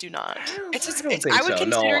I do not. I would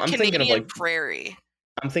consider Canadian prairie.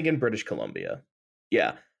 I'm thinking British Columbia.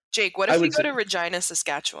 Yeah. Jake, what if we go to Regina,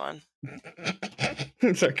 Saskatchewan?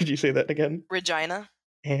 Sorry, could you say that again? Regina.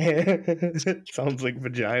 Sounds like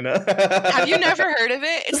vagina. Have you never heard of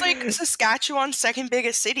it? It's like Saskatchewan's second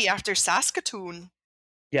biggest city after Saskatoon.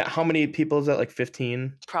 Yeah, how many people is that?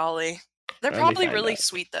 15? Probably. They're probably really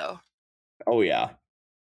sweet though. Oh yeah.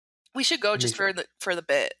 We should go just for the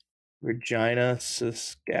bit. Regina,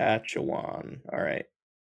 Saskatchewan. All right.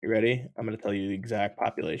 You ready? I'm going to tell you the exact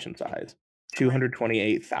population size.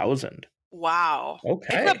 228,000. Wow.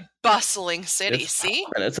 Okay. It's a bustling city. See?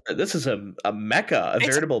 This is a mecca, a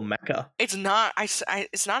veritable mecca. It's not.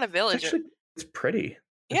 It's not a village. Actually, it's pretty.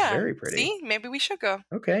 It's very pretty. See? Maybe we should go.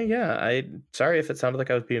 Okay, yeah. Sorry if it sounded like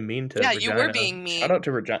I was being mean to Regina. You were being mean. Shout out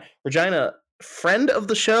to Regina. Regina, friend of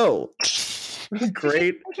the show.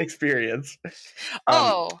 Great experience.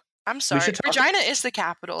 I'm sorry. Regina is the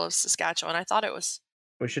capital of Saskatchewan. I thought it was.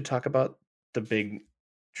 We should talk about the big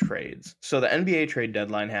trades. So the NBA trade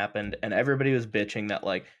deadline happened, and everybody was bitching that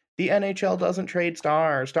the NHL doesn't trade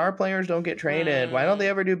stars. Star players don't get traded. Why don't they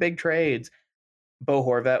ever do big trades? Bo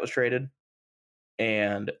Horvat was traded,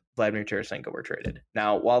 and Vladimir Tarasenko were traded.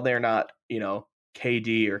 Now, while they're not,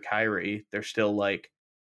 KD or Kyrie, they're still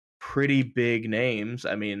pretty big names.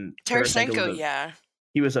 I mean, Tarasenko, yeah.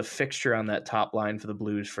 He was a fixture on that top line for the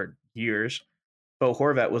Blues for years. Bo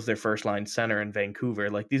Horvat was their first line center in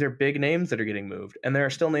Vancouver. Like, these are big names that are getting moved, and there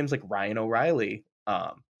are still names like Ryan O'Reilly,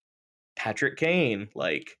 Patrick Kane.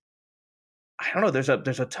 Like, I don't know. There's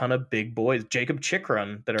a ton of big boys, Jacob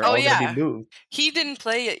Chikrin, that are all going to be moved. He didn't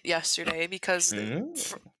play it yesterday because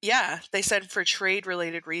they said for trade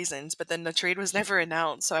related reasons, but then the trade was never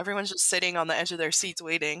announced, so everyone's just sitting on the edge of their seats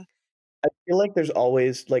waiting. I feel like there's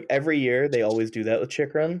always, like, every year they always do that with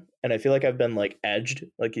Chikrin, and I feel like I've been, like, edged.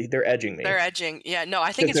 Like, they're edging me. They're edging. Yeah, no,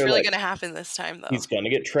 I think it's really going to happen this time, though. He's going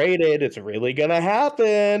to get traded. It's really going to happen.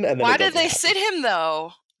 And then why did they sit him,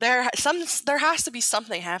 though? There has to be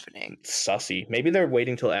something happening. Sussy. Maybe they're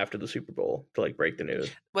waiting till after the Super Bowl to, like, break the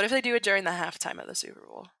news. What if they do it during the halftime of the Super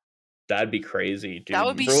Bowl? That'd be crazy, dude. That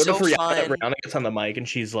would be so fun. Rihanna gets on the mic and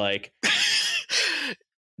she's like,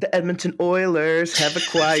 the Edmonton Oilers have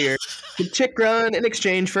acquired Chikrin in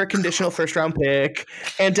exchange for a conditional first-round pick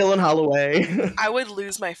and Dylan Holloway. I would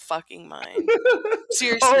lose my fucking mind.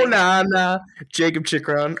 Seriously. Oh, nah. Jacob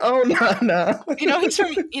Chikrin. Oh, nah.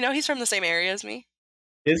 He's from the same area as me.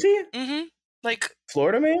 Is he? Mm-hmm. Like,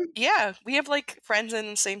 Florida man? Yeah, we have, like, friends in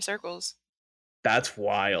the same circles. That's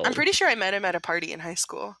wild. I'm pretty sure I met him at a party in high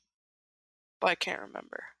school, but I can't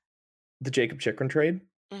remember. The Jacob Chikrin trade?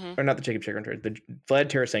 Mm-hmm. Or not the Jacob Chikrin trade. The Vlad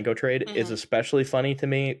Tarasenko trade is especially funny to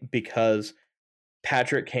me because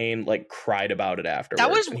Patrick Kane, like, cried about it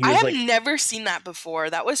afterwards. I have never seen that before.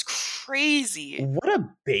 That was crazy. What a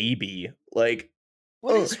baby. Like,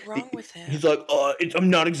 what is wrong with him? He's like, I'm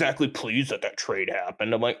not exactly pleased that trade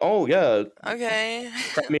happened. I'm like, oh, yeah. Okay.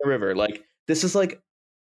 Cry me a river. Like, this is, like,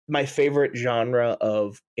 my favorite genre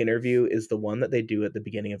of interview is the one that they do at the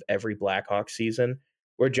beginning of every Blackhawks season,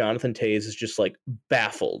 where Jonathan Toews is just, like,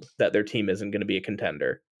 baffled that their team isn't going to be a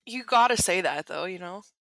contender. You gotta say that, though,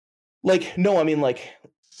 Like, no, I mean, like,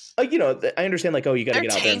 I understand, like, oh, you gotta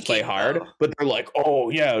get out there and play hard, though. But they're like,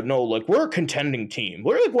 oh, yeah, no, like, we're a contending team.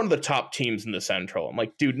 We're, like, one of the top teams in the Central. I'm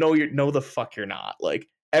like, dude, no, the fuck you're not. Like,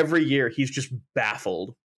 every year he's just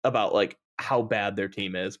baffled about, like, how bad their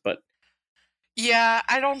team is, but... Yeah,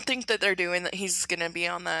 I don't think that they're doing that. He's gonna be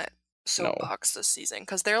on that soapbox this season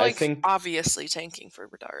because they're obviously tanking for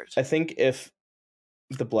Bedard. I think if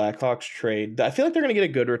the Blackhawks trade, I feel like they're going to get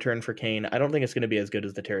a good return for Kane. I don't think it's going to be as good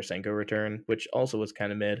as the Tarasenko return, which also was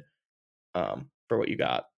kind of mid for what you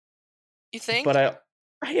got. You think? But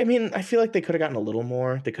I mean, I feel like they could have gotten a little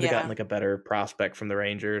more. They could have gotten, like, a better prospect from the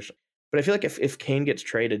Rangers. But I feel like if Kane gets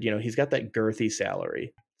traded, he's got that girthy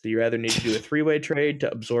salary. So you either need to do a three-way trade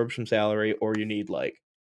to absorb some salary, or you need, like,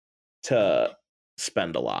 to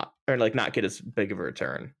spend a lot or, like, not get as big of a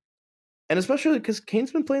return. And especially because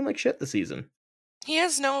Kane's been playing like shit this season. He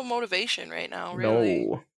has no motivation right now, really.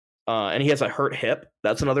 No. And he has a hurt hip.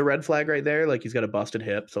 That's another red flag right there. Like, he's got a busted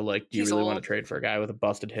hip. So, like, do you really want to trade for a guy with a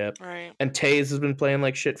busted hip? Right. And Toews has been playing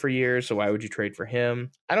like shit for years. So why would you trade for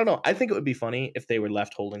him? I don't know. I think it would be funny if they were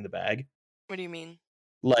left holding the bag. What do you mean?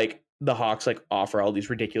 Like, the Hawks, like, offer all these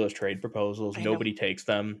ridiculous trade proposals. Nobody takes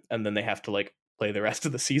them. And then they have to, like, play the rest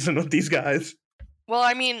of the season with these guys. Well,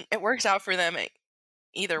 I mean, it works out for them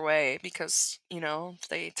either way because, if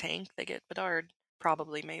they tank, they get Bedard.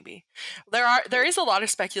 Probably, maybe. There is a lot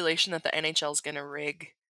of speculation that the NHL is going to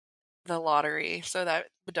rig the lottery so that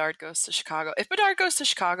Bedard goes to Chicago. If Bedard goes to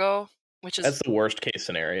Chicago, that's the worst case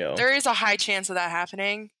scenario. There is a high chance of that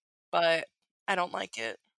happening, but I don't like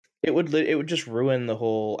it. It would just ruin the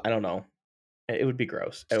whole. I don't know. It would be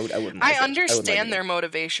gross. I wouldn't. I understand their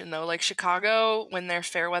motivation though. Like Chicago, when they're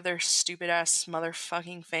fair weather, stupid ass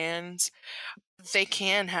motherfucking fans, they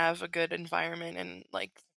can have a good environment and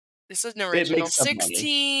like. This is an original 6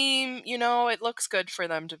 team, it looks good for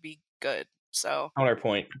them to be good. So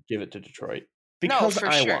counterpoint, give it to Detroit. Because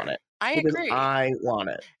I want it. I agree. I want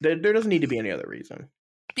it. There doesn't need to be any other reason.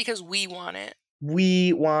 Because we want it.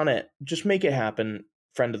 We want it. Just make it happen.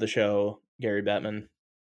 Friend of the show, Gary Bettman.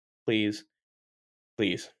 Please.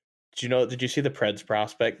 Please. Did you see the Preds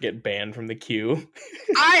prospect get banned from the queue?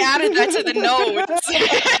 I added that to the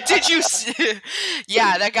notes. Did you see?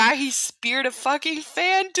 Yeah, that guy, he speared a fucking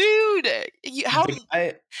fan, dude. You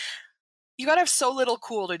gotta have so little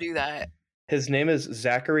cool to do that. His name is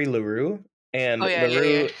Zachary Leroux, and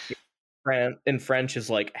Leroux in French is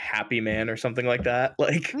like happy man or something like that.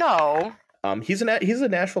 Like no. He's a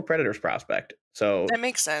Nashville Predators prospect. So that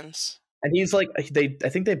makes sense. And he's like, I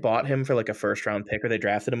think they bought him for like a first round pick, or they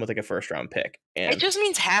drafted him with like a first round pick. And it just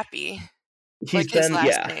means happy. He's like his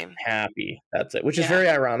last name. Happy. That's it. Which is very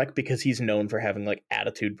ironic because he's known for having like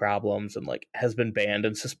attitude problems and like has been banned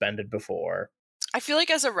and suspended before. I feel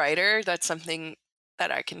like as a writer, that's something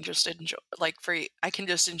that I can just enjoy. I can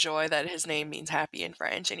just enjoy that his name means happy in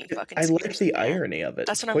French, and he fucking. I like the irony of it.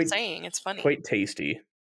 That's what I'm saying. It's funny. Quite tasty.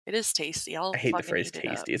 It is tasty. I'll I hate the fucking phrase eat it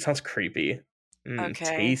up. tasty. It sounds creepy. Okay.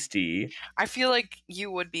 Tasty. I feel like you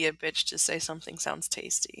would be a bitch to say something sounds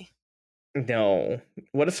tasty. No.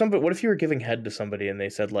 What if you were giving head to somebody and they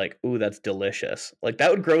said like, "Ooh, that's delicious." Like that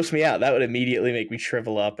would gross me out. That would immediately make me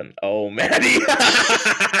shrivel up and oh, Maddie.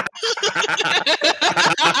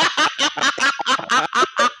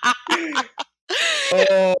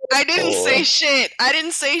 Oh. I didn't say shit. I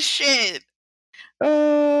didn't say shit.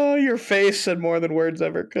 Oh, your face said more than words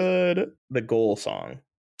ever could. The goal song.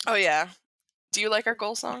 Oh yeah. Do you like our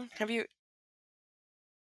goal song? Can we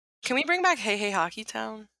bring back Hey Hey Hockey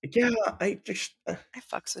Town? Yeah, I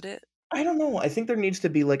fucks with it. I don't know. I think there needs to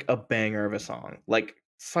be like a banger of a song. Like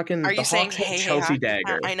fucking Are you saying Hawks Hey Hey Chelsea Hockey Dagger.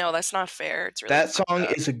 Town? I know that's not fair. It's really that song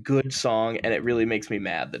is a good song, and it really makes me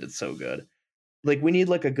mad that it's so good. Like we need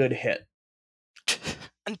like a good hit.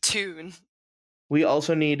 And tune. We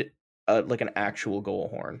also need like an actual goal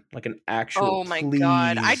horn, like an actual. Oh my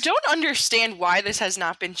god! I don't understand why this has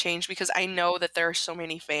not been changed because I know that there are so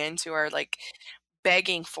many fans who are like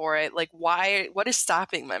begging for it. Like, why? What is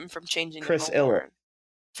stopping them from changing? Chris the goal Iller, horn?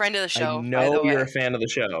 Friend of the show. I know by the you're way. a fan of the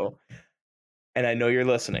show, and I know you're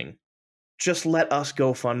listening. Just let us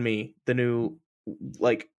GoFundMe the new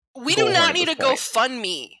like. We do not need a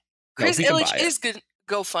GoFundMe. Chris Illich is good.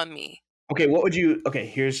 GoFundMe. Okay, what would you? Okay,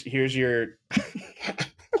 here's your.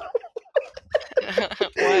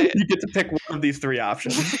 What? You get to pick one of these three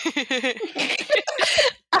options.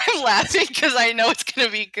 I'm laughing because I know it's gonna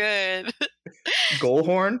be good. Goal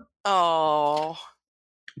horn. Oh.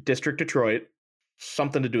 District Detroit.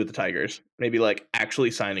 Something to do with the Tigers. Maybe like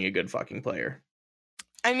actually signing a good fucking player.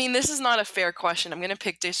 I mean, this is not a fair question. I'm gonna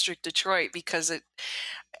pick District Detroit because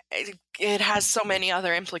it has so many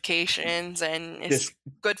other implications and it's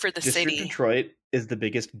good for the city. District Detroit is the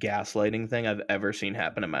biggest gaslighting thing I've ever seen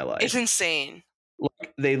happen in my life. It's insane.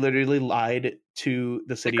 Like they literally lied to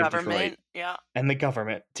the city of Detroit, and the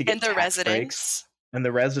government to get the residents and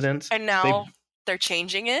the residents, and now they're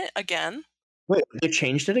changing it again. Wait, they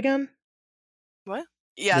changed it again? What?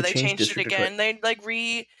 Yeah, they changed it again. They like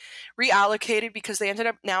reallocated because they ended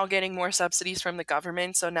up now getting more subsidies from the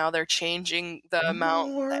government. So now they're changing the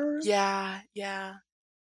amount. Yeah.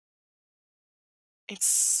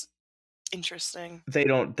 It's interesting. They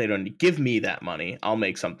don't give me that money. I'll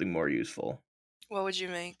make something more useful. What would you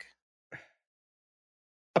make?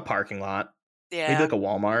 A parking lot. Yeah. Maybe like a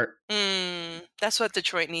Walmart. That's what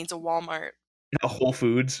Detroit needs, a Walmart. A Whole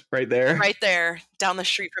Foods right there. Right there, down the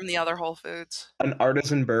street from the other Whole Foods. An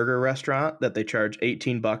artisan burger restaurant that they charge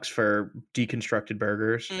 $18 for deconstructed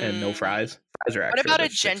burgers and no fries. Fries are actually. What about a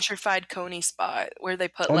gentrified Coney spot where they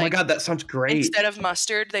put my god, that sounds great. Instead of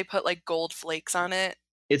mustard, they put like gold flakes on it.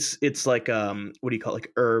 It's like what do you call it?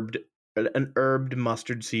 Like an herbed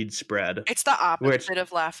mustard seed spread. It's the opposite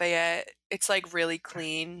of Lafayette. It's like really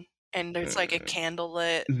clean. And there's like a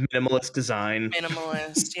candlelit minimalist design.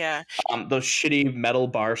 Minimalist, yeah. Those shitty metal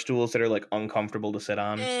bar stools that are like uncomfortable to sit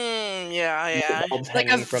on. Yeah. Like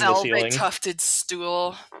a velvet tufted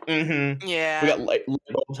stool. Yeah. We got light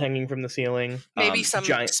bulbs hanging from the ceiling. Maybe some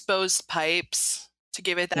exposed pipes to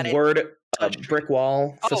give it that brick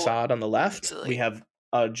wall facade on the left. Easily. We have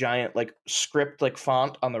a giant like script like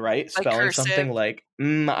font on the right spelling cursive. Something like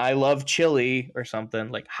I love chili or something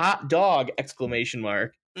like hot dog !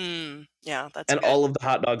 Yeah, that's and good. All of the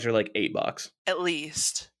hot dogs are like $8 at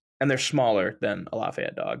least, and they're smaller than a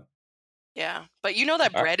Lafayette dog. Yeah, but you know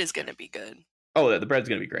that bread is going to be good. Oh, the bread's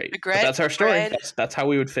going to be great. That's our story. That's how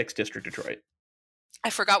we would fix District Detroit. I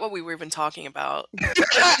forgot what we were even talking about.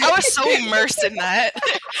 I was so immersed in that.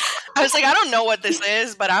 I was like, I don't know what this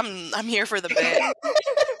is, but I'm here for the bit.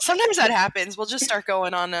 Sometimes that happens. We'll just start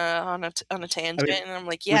going on a tangent, and I'm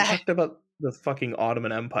like, yeah. We talked about the fucking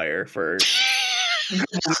Ottoman Empire for.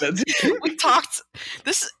 We talked.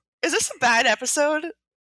 Is this a bad episode?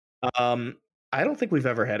 I don't think we've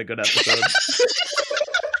ever had a good episode.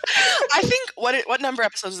 I think what number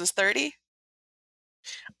episodes is this? 30?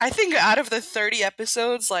 I think out of the 30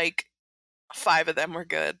 episodes, like 5 of them were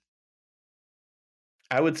good.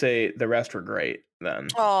 I would say the rest were great then.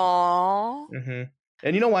 Aww.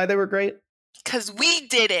 And you know why they were great? Because we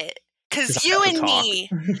did it. Because you and me.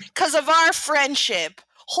 Because of our friendship.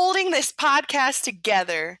 Holding this podcast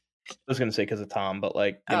together. I was going to say because of Tom, but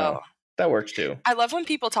like, you know, that works too. I love when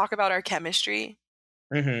people talk about our chemistry.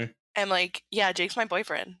 And like, yeah, Jake's my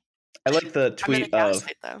boyfriend. I like the tweet of,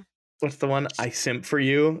 what's the one? I simp for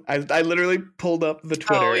you. I literally pulled up the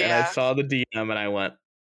Twitter and I saw the DM and I went,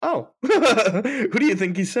 oh, who do you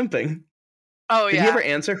think he's simping? Oh, did he ever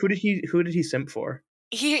answer? Who did he simp for?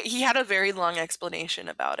 He had a very long explanation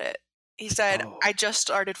about it. He said, I just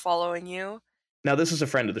started following you. Now, this is a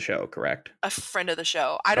friend of the show, correct? A friend of the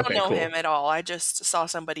show. I don't know him at all. I just saw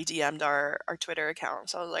somebody DM'd our Twitter account.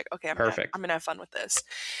 So I was like, okay, I'm going to have fun with this.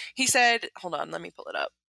 He said, hold on, let me pull it up.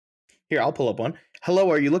 Here, I'll pull up one. Hello,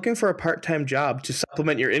 are you looking for a part-time job to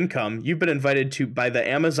supplement your income? You've been invited by the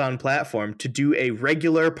Amazon platform to do a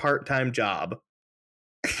regular part-time job.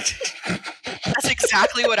 That's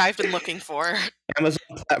exactly what I've been looking for.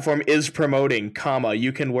 Amazon platform is promoting,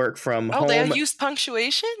 you can work from home. Oh, they used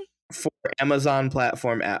punctuation? For Amazon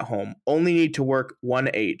platform at home. Only need to work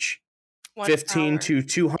 1H. $15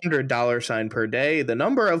 to $200 per day. The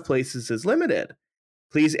number of places is limited.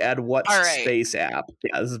 Please add Space app.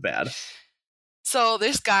 Yeah, this is bad. So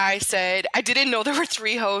this guy said, I didn't know there were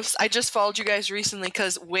 3 hosts. I just followed you guys recently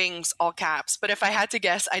because wings, all caps. But if I had to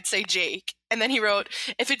guess, I'd say Jake. And then he wrote,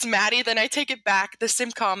 if it's Maddie, then I take it back, the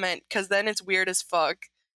sim comment, because then it's weird as fuck.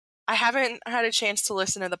 I haven't had a chance to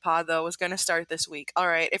listen to the pod, though. I was going to start this week. All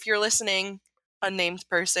right. If you're listening, unnamed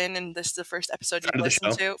person, and this is the first episode you've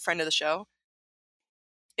listened to, friend of the show,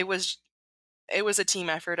 it was a team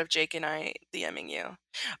effort of Jake and I DMing you.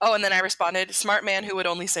 Oh, and then I responded, smart man who would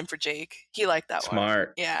only sim for Jake. He liked that one.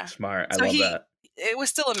 Smart. Yeah. Smart. I love that. It was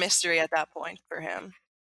still a mystery at that point for him.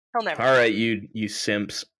 He'll never. All right, you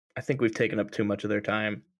simps. I think we've taken up too much of their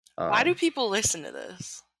time. Why do people listen to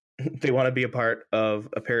this? They want to be a part of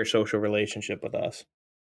a parasocial relationship with us.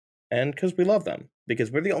 And because we love them.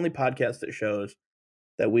 Because we're the only podcast that shows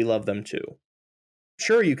that we love them too.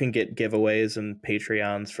 Sure, you can get giveaways and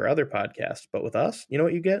Patreons for other podcasts, but with us, you know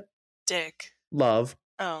what you get? Dick. Love.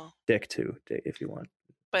 Oh. Dick too, if you want.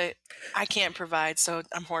 But I can't provide, so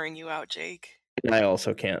I'm whoring you out, Jake. And I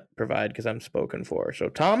also can't provide because I'm spoken for. So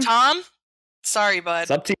Tom? Sorry, bud.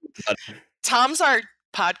 It's up to you, bud. Tom's our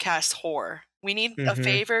podcast whore. We need a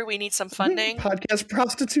favor. We need some funding. Podcast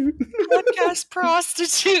prostitute. Podcast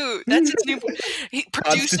prostitute. That's his new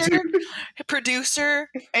producer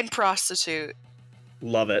and prostitute.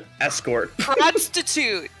 Love it. Escort.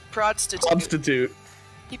 Prostitute.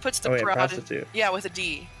 He puts the prostitute. Yeah, with a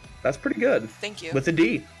D. That's pretty good. Thank you. With a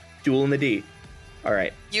D. Dual in the D. All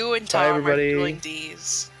right. You and Tom everybody. Are dueling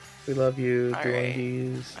Ds. We love you. All dueling right.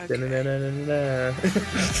 Ds.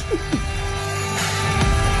 Okay.